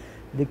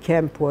the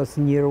camp was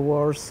near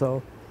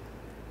Warsaw.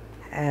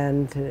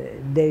 And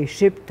they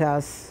shipped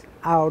us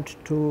out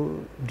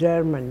to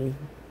Germany.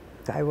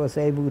 I was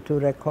able to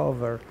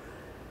recover.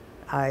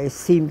 I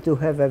seem to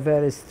have a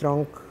very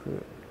strong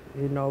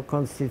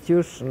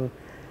constitution,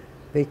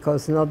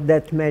 because not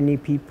that many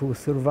people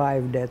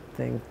survived that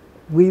thing.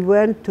 We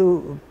went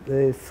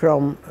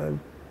from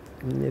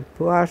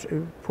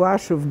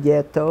Płaszów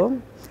ghetto,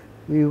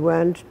 we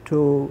went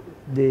to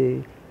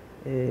the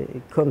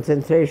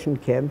concentration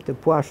camp, the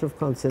Płaszów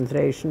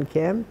concentration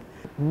camp.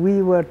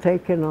 We were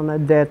taken on a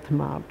death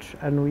march,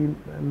 and we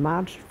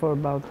marched for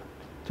about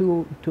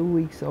two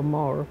weeks or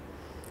more,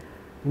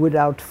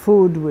 without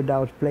food,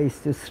 without place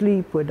to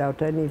sleep,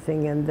 without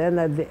anything. And then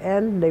at the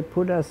end, they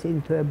put us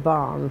into a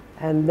barn.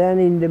 And then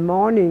in the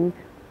morning,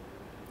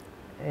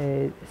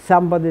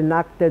 somebody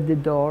knocked at the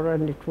door,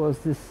 and it was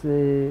this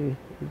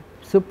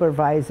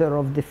supervisor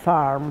of the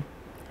farm.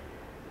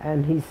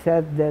 And he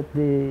said that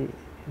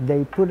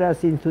they put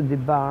us into the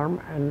barn,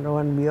 and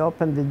when we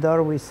opened the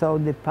door, we saw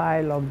the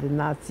pile of the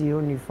Nazi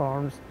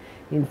uniforms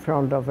in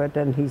front of it.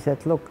 And he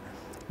said, "Look,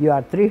 you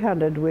are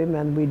 300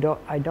 women,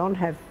 I don't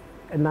have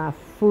enough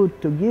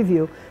food to give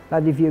you,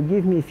 but if you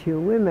give me a few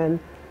women,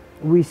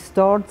 we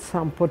stored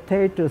some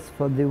potatoes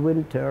for the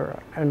winter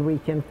and we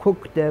can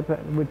cook them,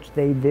 which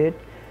they did.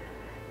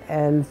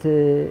 And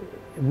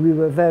we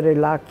were very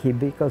lucky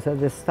because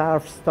of the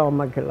starved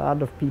stomach, a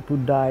lot of people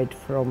died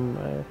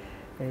from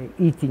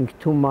eating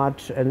too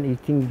much and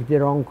eating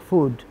the wrong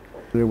food.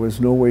 There was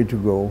no way to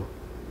go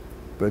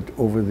but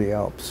over the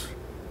Alps.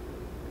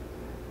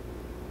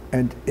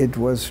 And it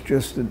was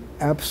just an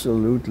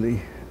absolutely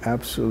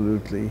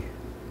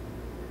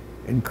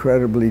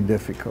incredibly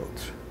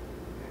difficult.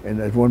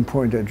 And at one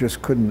point I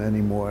just couldn't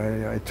anymore.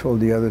 I told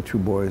the other two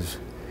boys,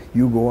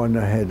 you go on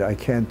ahead, I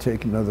can't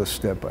take another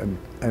step,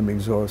 I'm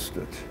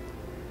exhausted.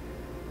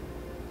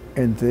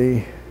 And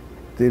they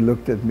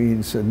looked at me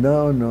and said,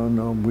 no,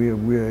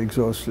 we're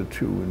exhausted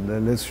too,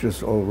 and let's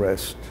just all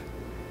rest.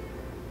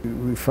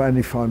 We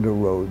finally found a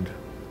road.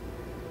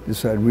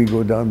 Decided we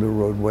go down the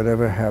road,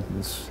 whatever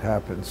happens,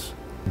 happens.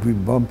 We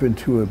bump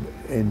into a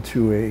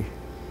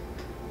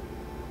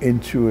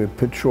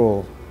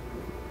patrol,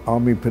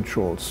 army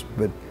patrols,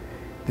 but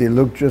they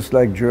looked just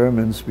like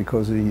Germans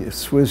because the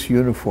Swiss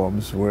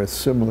uniforms were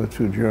similar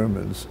to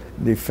Germans.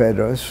 They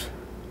fed us,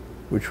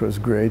 which was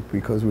great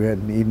because we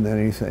hadn't eaten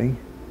anything.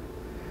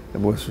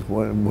 It was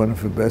one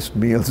of the best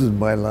meals in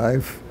my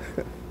life.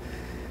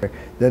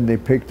 Then they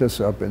picked us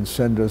up and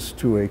sent us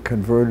to a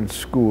converted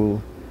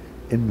school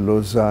in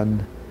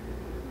Lausanne.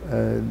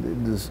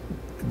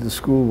 The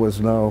school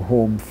was now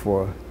home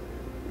for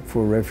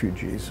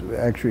refugees.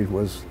 Actually, it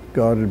was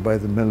guarded by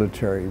the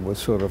military. It was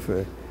sort of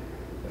a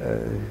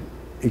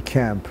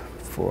camp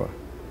for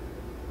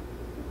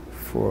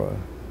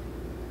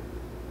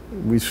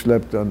we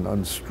slept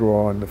on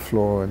straw on the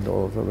floor and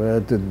all of that.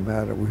 That didn't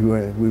matter.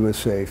 We were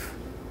safe.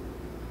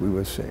 We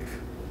were safe.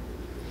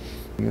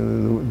 You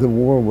know, the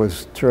war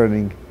was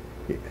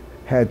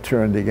had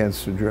turned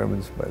against the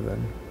Germans by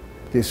then.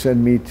 They sent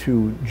me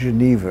to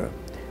Geneva.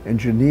 And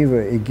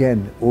Geneva,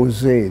 again,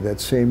 OSE, that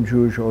same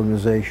Jewish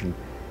organization,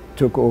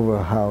 took over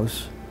a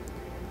house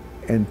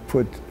and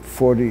put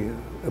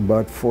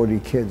about 40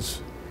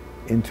 kids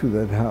into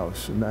that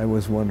house, and I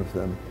was one of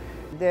them.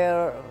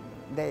 There,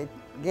 they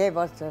gave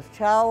us a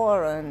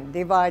shower and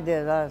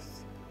divided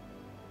us.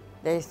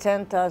 They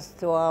sent us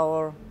to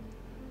our,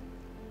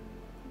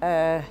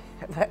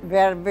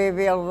 where we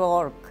will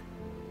work.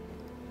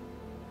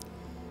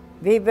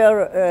 We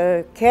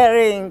were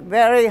carrying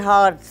very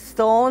hard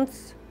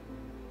stones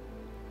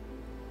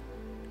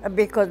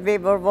because we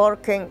were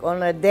working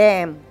on a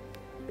dam.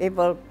 We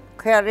were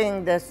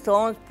carrying the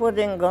stones,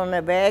 putting on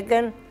a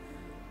wagon,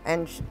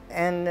 and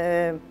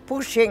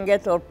pushing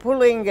it or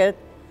pulling it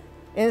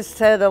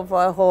instead of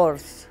a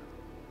horse.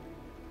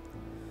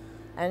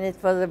 And it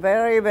was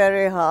very,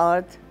 very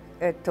hard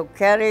to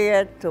carry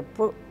it, to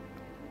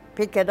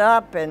pick it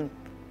up and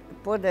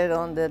put it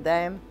on the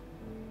dam.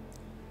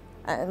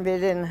 And we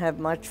didn't have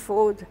much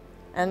food.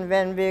 And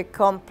when we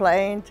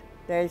complained,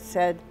 they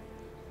said,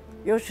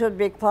 you should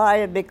be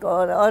quiet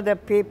because other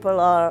people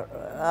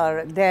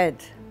are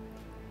dead.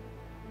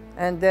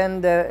 And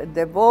then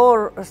the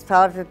war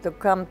started to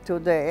come to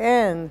the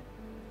end,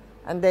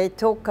 and they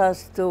took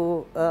us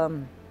to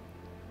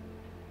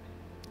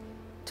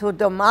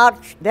the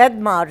march, Dead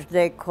March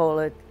they call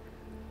it.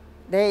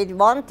 They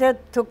wanted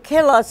to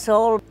kill us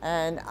all,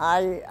 and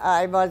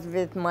I was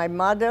with my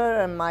mother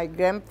and my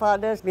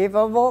grandfathers. We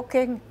were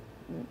walking,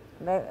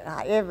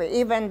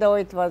 even though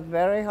it was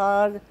very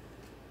hard,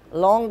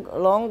 long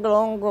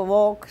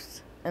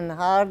walks and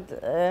hard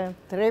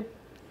trip,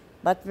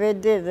 but we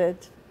did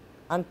it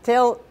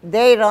until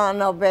they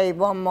ran away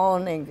one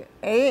morning.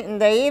 In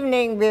the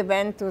evening we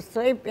went to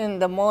sleep, in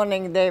the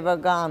morning they were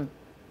gone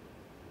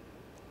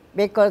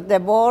because the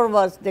war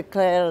was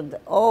declared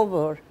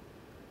over.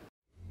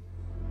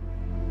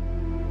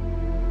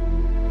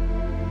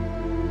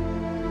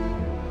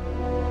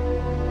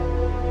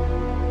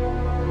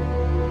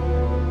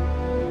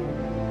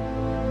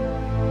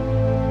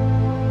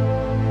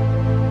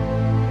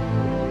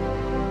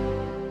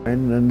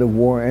 And then the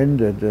war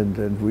ended,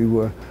 and we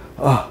were,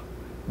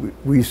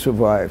 we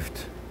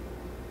survived.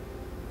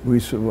 We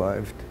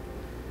survived.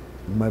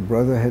 My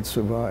brother had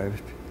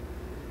survived.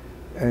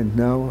 And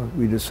now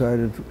we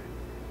decided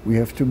we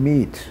have to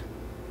meet.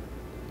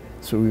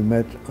 So we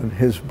met on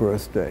his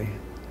birthday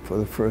for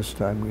the first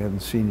time. We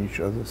hadn't seen each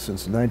other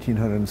since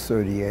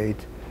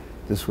 1938.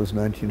 This was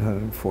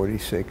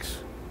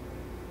 1946.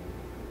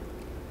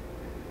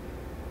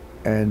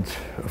 And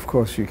of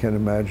course you can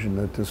imagine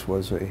that this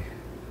was a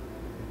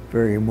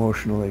very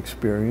emotional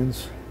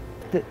experience.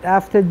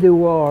 After the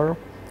war,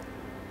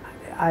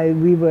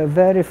 we were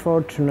very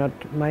fortunate.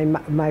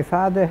 My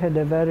father had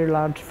a very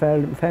large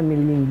family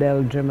in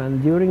Belgium,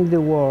 and during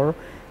the war,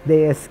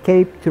 they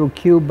escaped through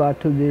Cuba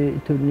to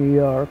New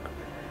York,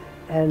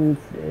 and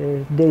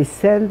they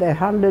sent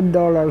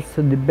 $100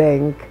 to the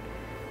bank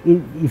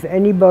if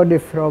anybody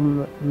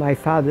from my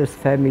father's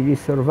family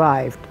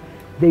survived.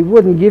 They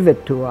wouldn't give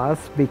it to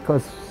us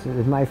because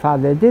my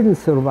father didn't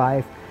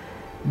survive,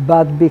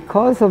 But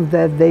because of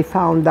that, they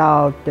found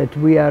out that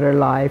we are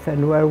alive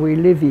and where we're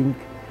living.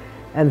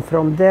 And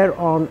from there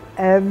on,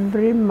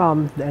 every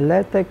month a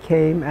letter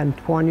came and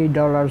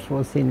 $20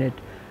 was in it.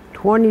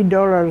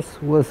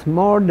 $20 was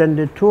more than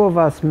the two of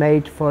us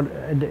made for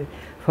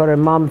a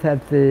month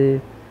at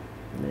the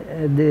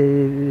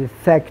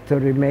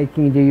factory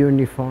making the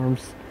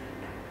uniforms.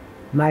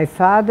 My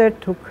father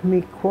took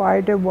me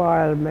quite a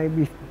while,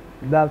 maybe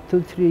about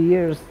 2-3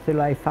 years,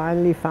 till I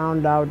finally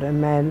found out a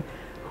man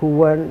who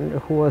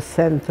was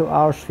sent to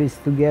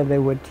Auschwitz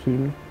together with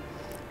him.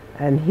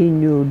 And he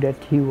knew that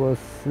he was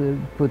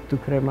put to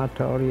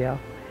crematoria.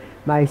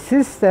 My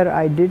sister,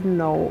 I didn't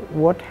know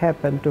what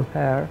happened to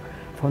her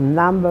for a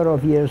number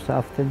of years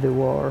after the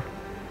war.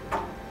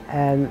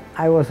 And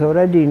I was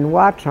already in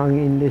Watchung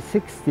in the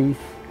 60s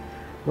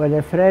when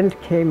a friend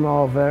came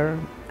over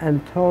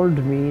and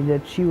told me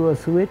that she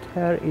was with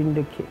her in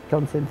the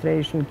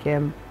concentration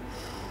camp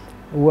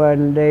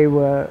when they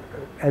were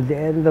at the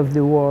end of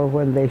the war,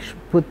 when they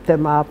put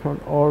them up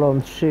all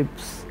on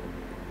ships.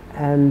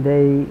 And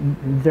they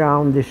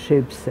drowned the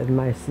ships, and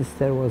my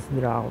sister was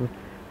drowned.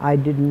 I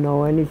didn't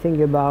know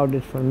anything about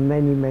it for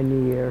many,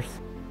 many years.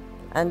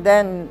 And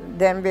then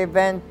we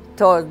went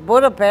to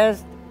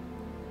Budapest,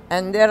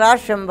 and the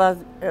Russian was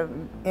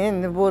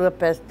in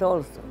Budapest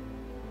also.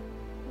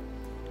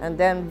 And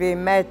then we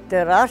met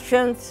the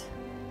Russians,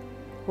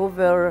 who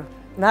were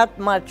not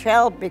much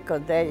help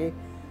because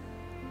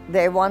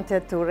they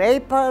wanted to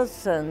rape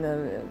us and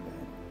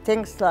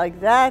things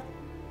like that.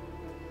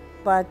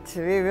 But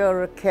we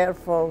were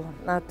careful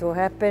not to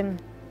happen.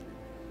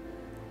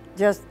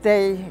 Just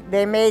they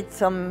made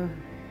some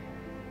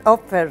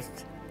offers,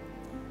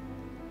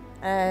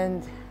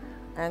 and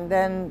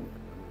then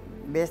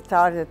we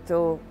started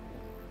to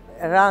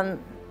run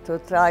to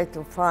try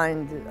to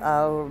find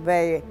our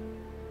way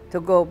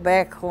to go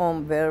back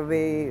home where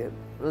we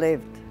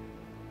lived.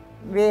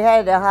 We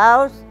had a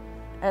house,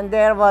 and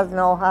there was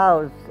no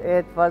house.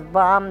 It was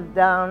bombed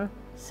down.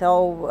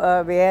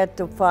 So we had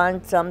to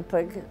find some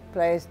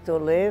place to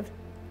live.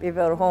 We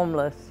were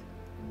homeless.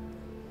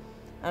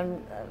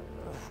 And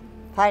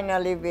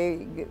finally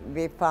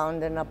we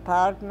found an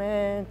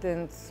apartment,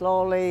 and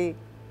slowly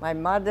my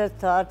mother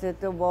started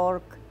to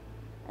work,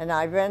 and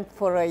I went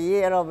for a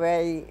year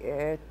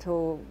away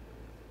to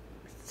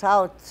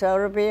South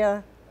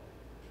Serbia.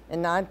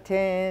 In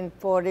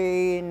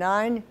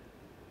 1949,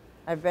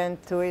 I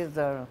went to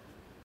Israel.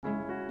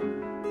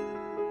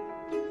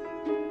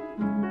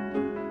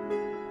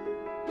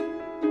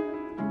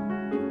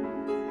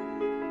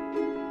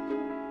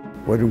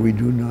 What do we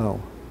do now?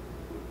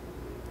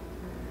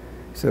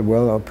 He said,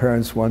 well, our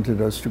parents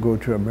wanted us to go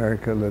to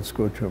America, let's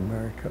go to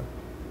America.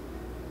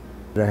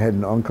 I had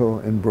an uncle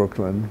in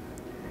Brooklyn,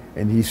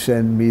 and he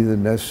sent me the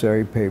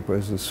necessary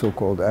papers, the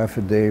so-called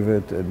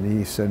affidavit, and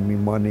he sent me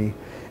money.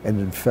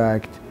 And in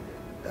fact,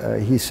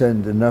 he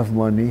sent enough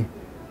money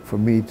for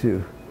me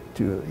to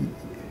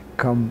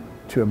come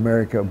to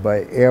America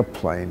by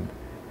airplane.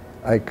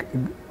 I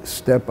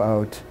step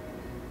out,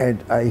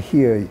 and I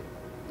hear,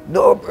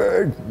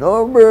 Norbert,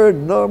 Norbert,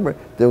 Norbert.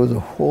 There was a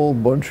whole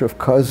bunch of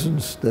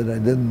cousins that I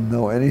didn't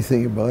know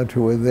anything about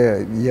who were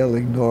there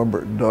yelling,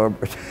 Norbert,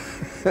 Norbert.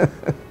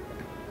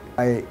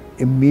 I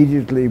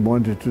immediately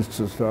wanted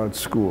to start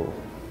school.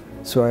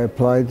 So I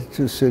applied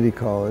to City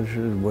College.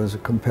 It was a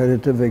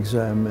competitive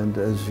exam, and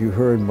as you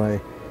heard,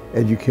 my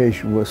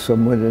education was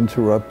somewhat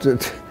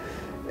interrupted.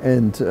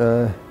 And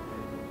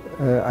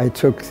I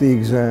took the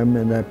exam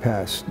and I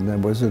passed, and I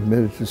was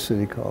admitted to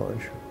City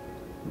College.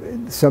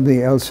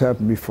 Something else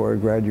happened before I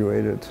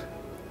graduated.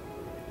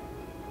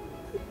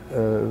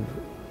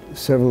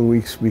 Several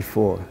weeks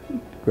before I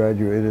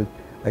graduated,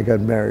 I got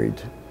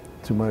married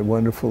to my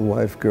wonderful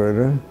wife,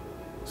 Gerda.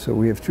 So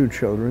we have 2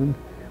 children.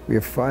 We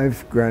have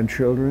 5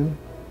 grandchildren.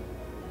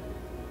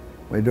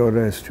 My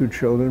daughter has 2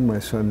 children, my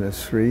son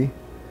has 3.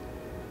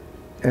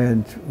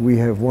 And we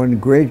have 1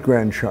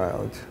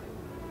 great-grandchild.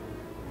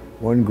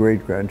 1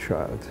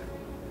 great-grandchild.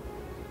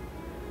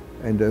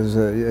 And as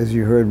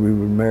you heard, we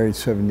were married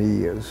 70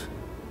 years.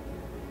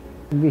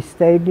 We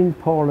stayed in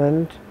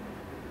Poland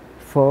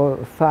for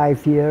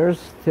 5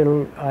 years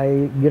till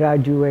I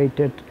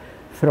graduated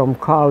from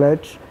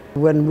college.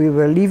 When we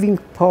were leaving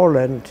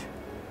Poland,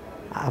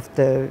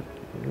 after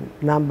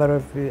number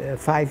of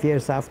 5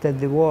 years after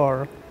the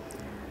war,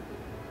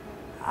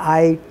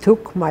 I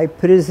took my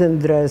prison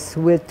dress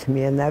with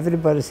me, and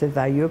everybody said,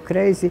 "Are you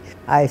crazy?"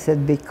 I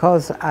said,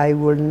 because I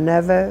will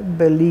never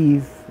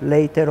believe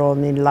later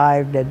on in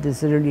life that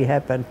this really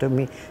happened to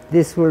me.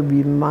 This will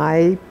be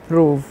my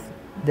proof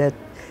that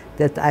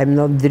I'm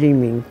not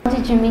dreaming. How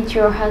did you meet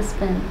your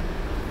husband?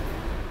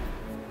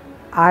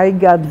 I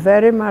got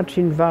very much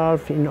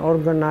involved in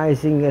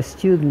organizing a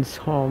student's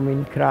home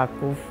in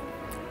Krakow,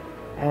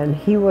 and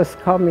he was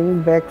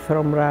coming back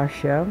from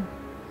Russia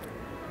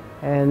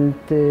and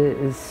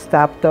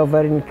stopped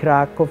over in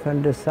Krakow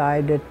and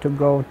decided to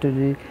go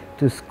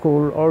to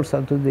school,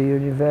 also to the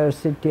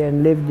university,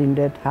 and lived in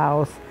that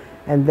house,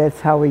 and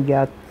that's how we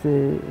got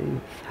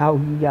how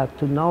we got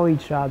to know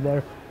each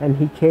other, and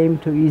he came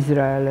to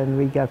Israel and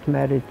we got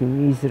married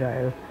in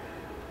Israel.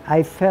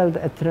 I felt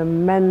a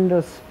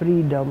tremendous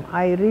freedom.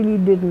 I really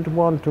didn't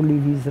want to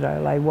leave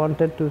Israel. I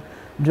wanted to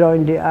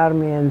join the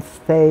army and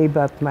stay,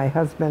 but my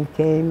husband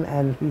came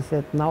and he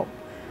said, no,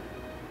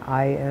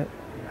 I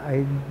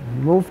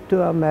moved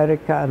to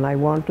America and I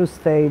want to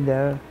stay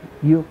there.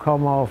 You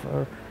come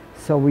over.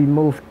 So we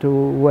moved to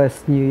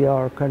West New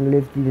York and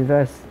lived in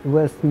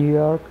West New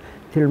York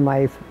till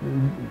my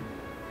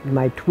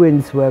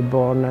twins were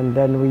born, and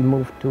then we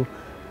moved to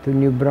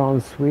New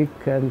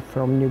Brunswick, and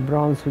from New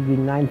Brunswick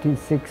in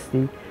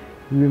 1960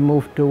 we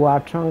moved to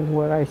Watchung,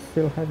 where I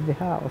still have the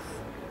house.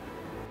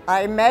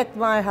 I met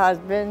my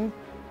husband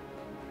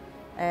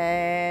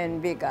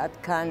and we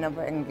got kind of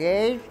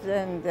engaged,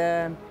 and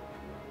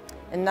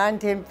in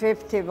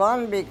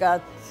 1951 we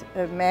got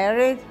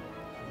married,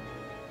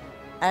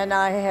 and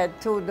I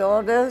had 2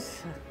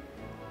 daughters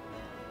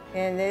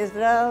in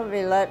Israel.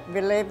 We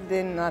lived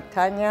in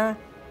Netanya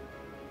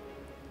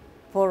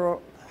for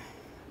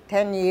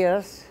 10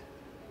 years.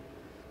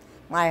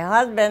 My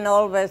husband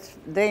always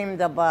dreamed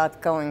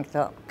about coming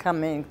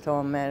to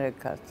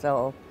America,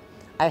 so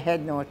I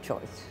had no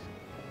choice.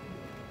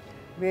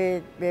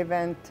 We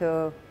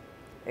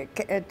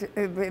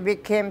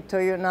came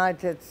to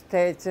United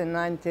States in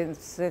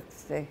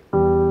 1960.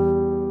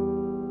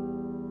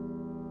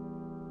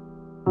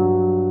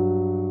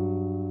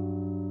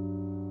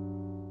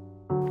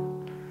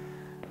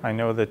 I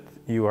know that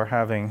you are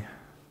having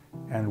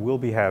and will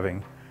be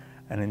having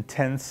an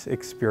intense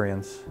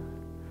experience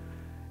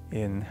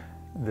in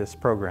this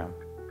program.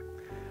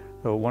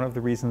 So one of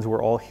the reasons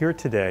we're all here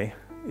today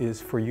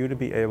is for you to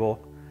be able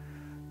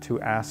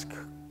to ask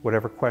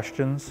whatever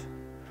questions,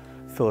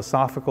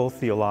 philosophical,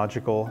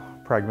 theological,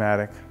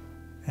 pragmatic,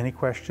 any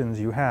questions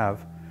you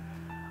have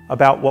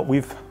about what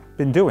we've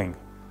been doing.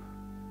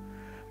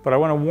 But I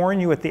want to warn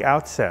you at the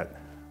outset,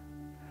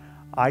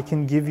 I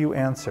can give you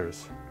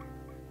answers.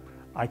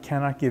 I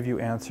cannot give you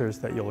answers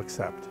that you'll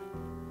accept.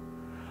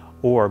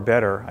 Or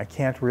better, I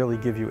can't really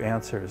give you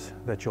answers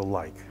that you'll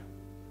like.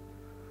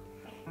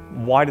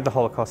 Why did the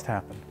Holocaust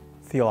happen,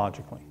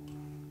 theologically?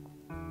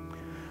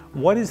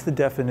 What is the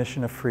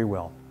definition of free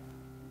will?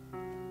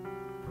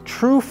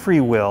 True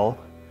free will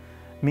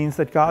means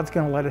that God's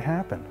going to let it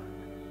happen.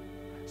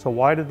 So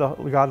why did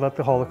God let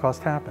the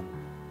Holocaust happen?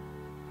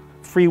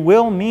 Free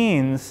will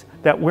means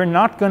that we're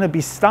not going to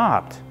be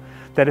stopped.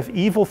 That if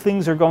evil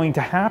things are going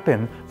to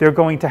happen, they're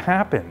going to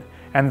happen.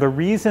 And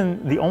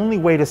the only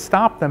way to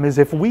stop them is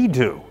if we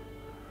do.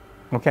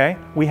 Okay?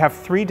 We have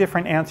 3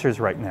 different answers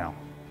right now.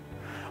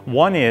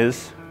 One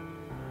is,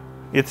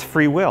 it's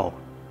free will.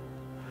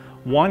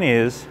 One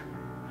is,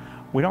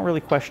 we don't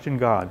really question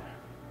God.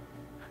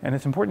 And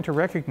it's important to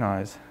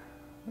recognize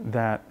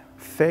that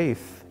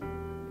faith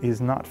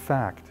is not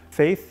fact.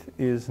 Faith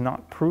is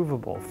not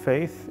provable.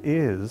 Faith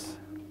is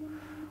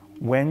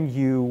when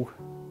you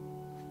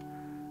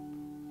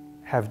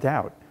have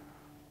doubt.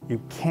 You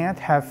can't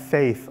have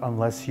faith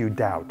unless you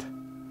doubt.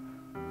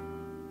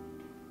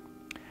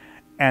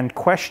 And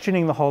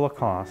questioning the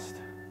Holocaust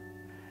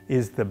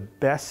is the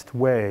best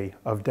way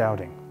of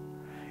doubting.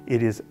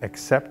 It is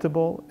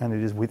acceptable and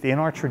it is within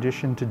our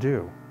tradition to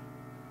do.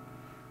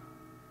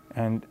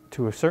 And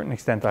to a certain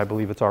extent, I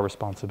believe it's our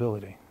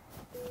responsibility.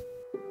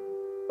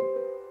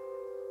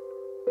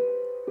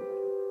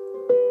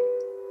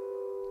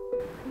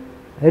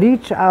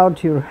 Reach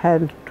out your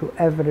hand to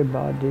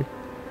everybody.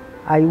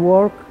 I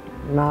work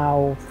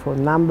now for a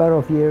number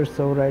of years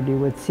already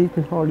with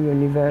Seton Hall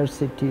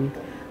University,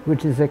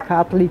 which is a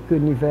Catholic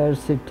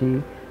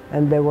university,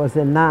 and there was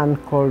a nun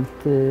called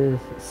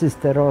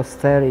Sister Rose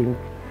Thering.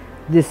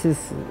 This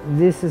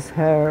is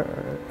her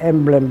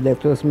emblem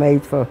that was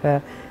made for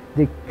her,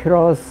 the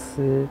cross,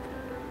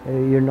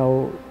 you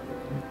know,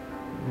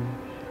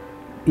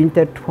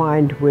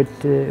 intertwined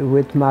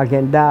with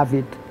Magen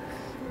David.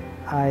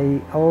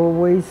 I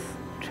always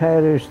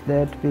cherish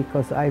that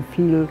because I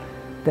feel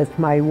that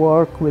my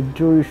work with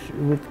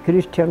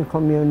Christian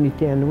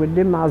community and with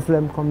the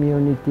Muslim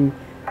community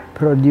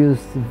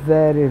produced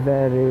very,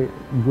 very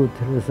good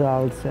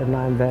results, and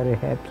I'm very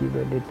happy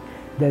with it,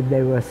 that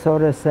they were so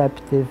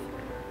receptive,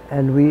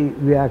 and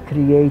we are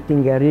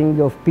creating a ring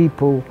of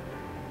people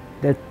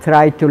that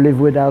try to live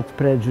without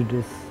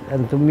prejudice.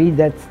 And to me,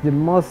 that's the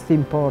most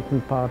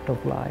important part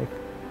of life.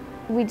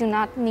 We do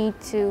not need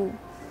to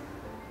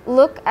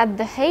look at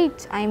the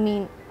hate. I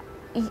mean,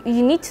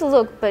 you need to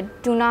look,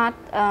 but do not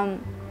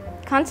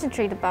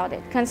concentrate about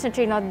it.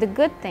 Concentrate on the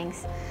good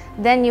things.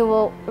 Then you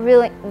will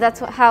really, that's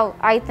how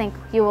I think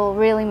you will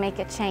really make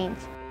a change.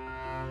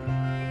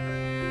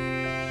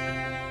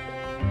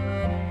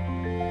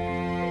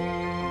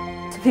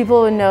 So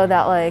people would know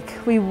that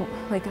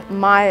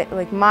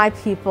my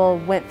people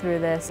went through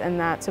this, and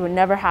that so it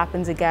never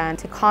happens again.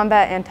 To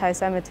combat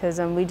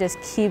anti-Semitism, we just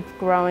keep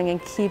growing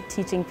and keep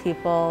teaching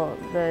people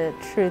the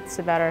truths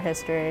about our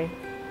history.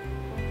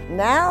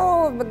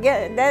 Now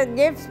that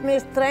gives me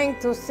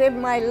strength to see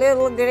my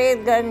little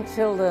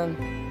great-grandchildren.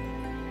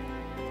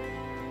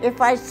 If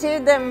I see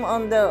them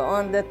on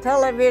the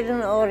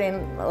television or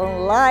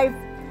on live,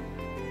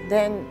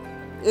 then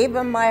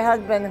even my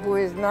husband, who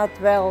is not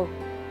well,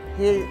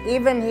 he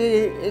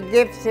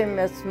gives him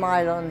a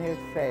smile on his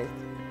face.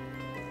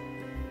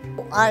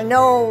 I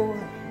know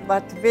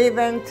what we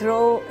went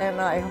through,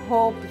 and I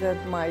hope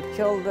that my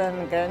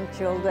children,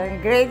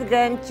 grandchildren,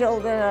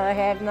 great-grandchildren I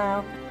have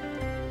now,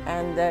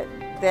 and that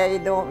they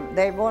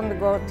won't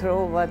go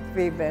through what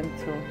we went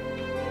through.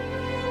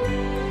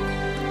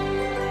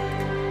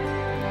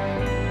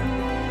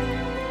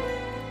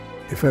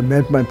 If I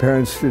met my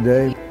parents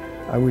today,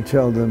 I would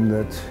tell them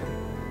that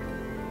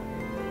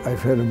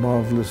I've had a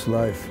marvelous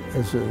life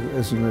as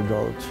an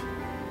adult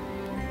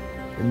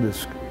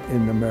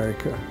in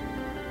America.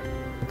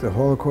 The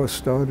Holocaust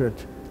started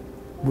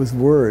with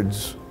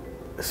words.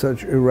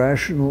 Such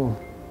irrational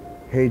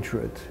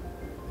hatred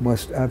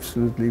must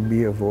absolutely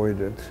be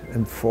avoided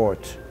and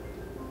fought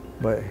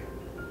by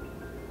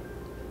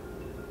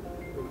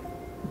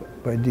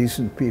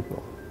decent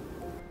people.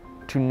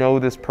 To know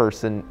this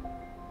person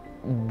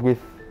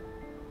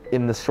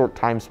in the short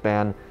time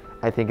span,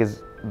 I think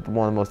is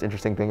one of the most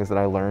interesting things that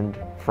I learned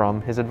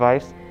from his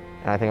advice,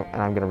 and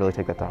I'm going to really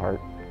take that to heart.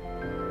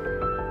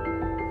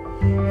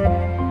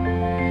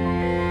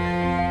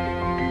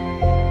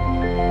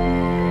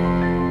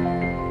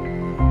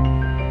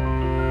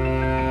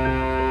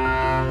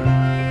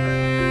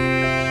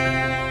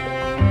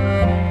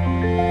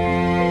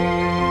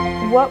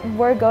 What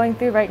we're going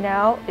through right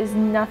now is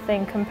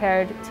nothing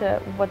compared to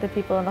what the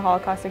people in the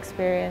Holocaust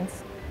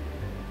experienced.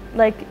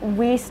 Like,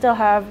 we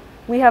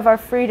have our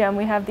freedom,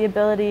 we have the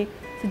ability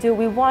to do what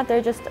we want. There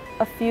are just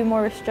a few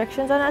more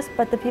restrictions on us,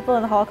 but the people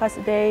in the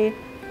Holocaust, they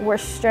were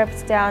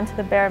stripped down to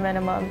the bare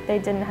minimum. They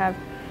didn't have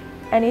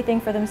anything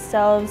for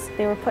themselves.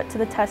 They were put to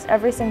the test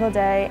every single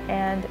day,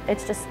 and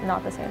it's just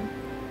not the same.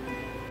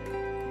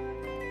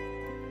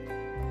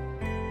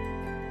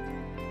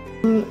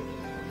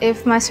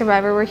 If my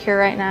survivor were here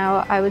right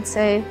now, I would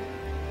say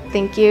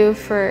thank you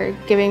for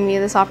giving me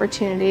this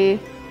opportunity.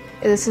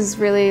 This is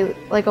really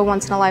like a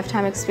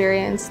once-in-a-lifetime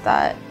experience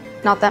that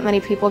not that many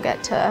people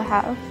get to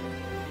have.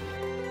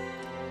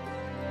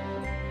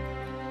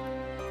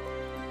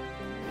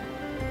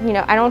 You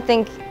know, I don't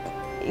think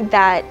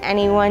that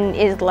anyone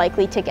is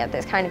likely to get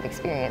this kind of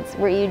experience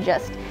where you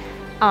just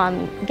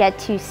get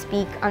to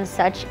speak on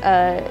such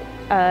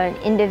an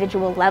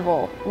individual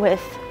level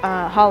with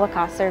a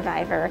Holocaust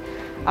survivor.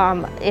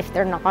 If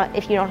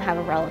you don't have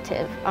a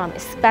relative,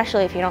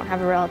 especially if you don't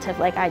have a relative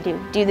like I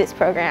do this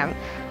program,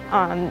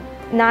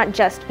 not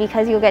just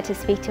because you'll get to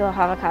speak to a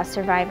Holocaust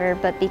survivor,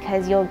 but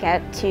because you'll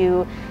get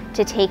to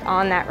take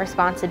on that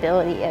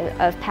responsibility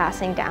of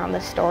passing down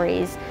the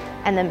stories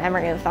and the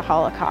memory of the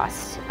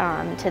Holocaust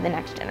to the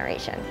next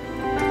generation.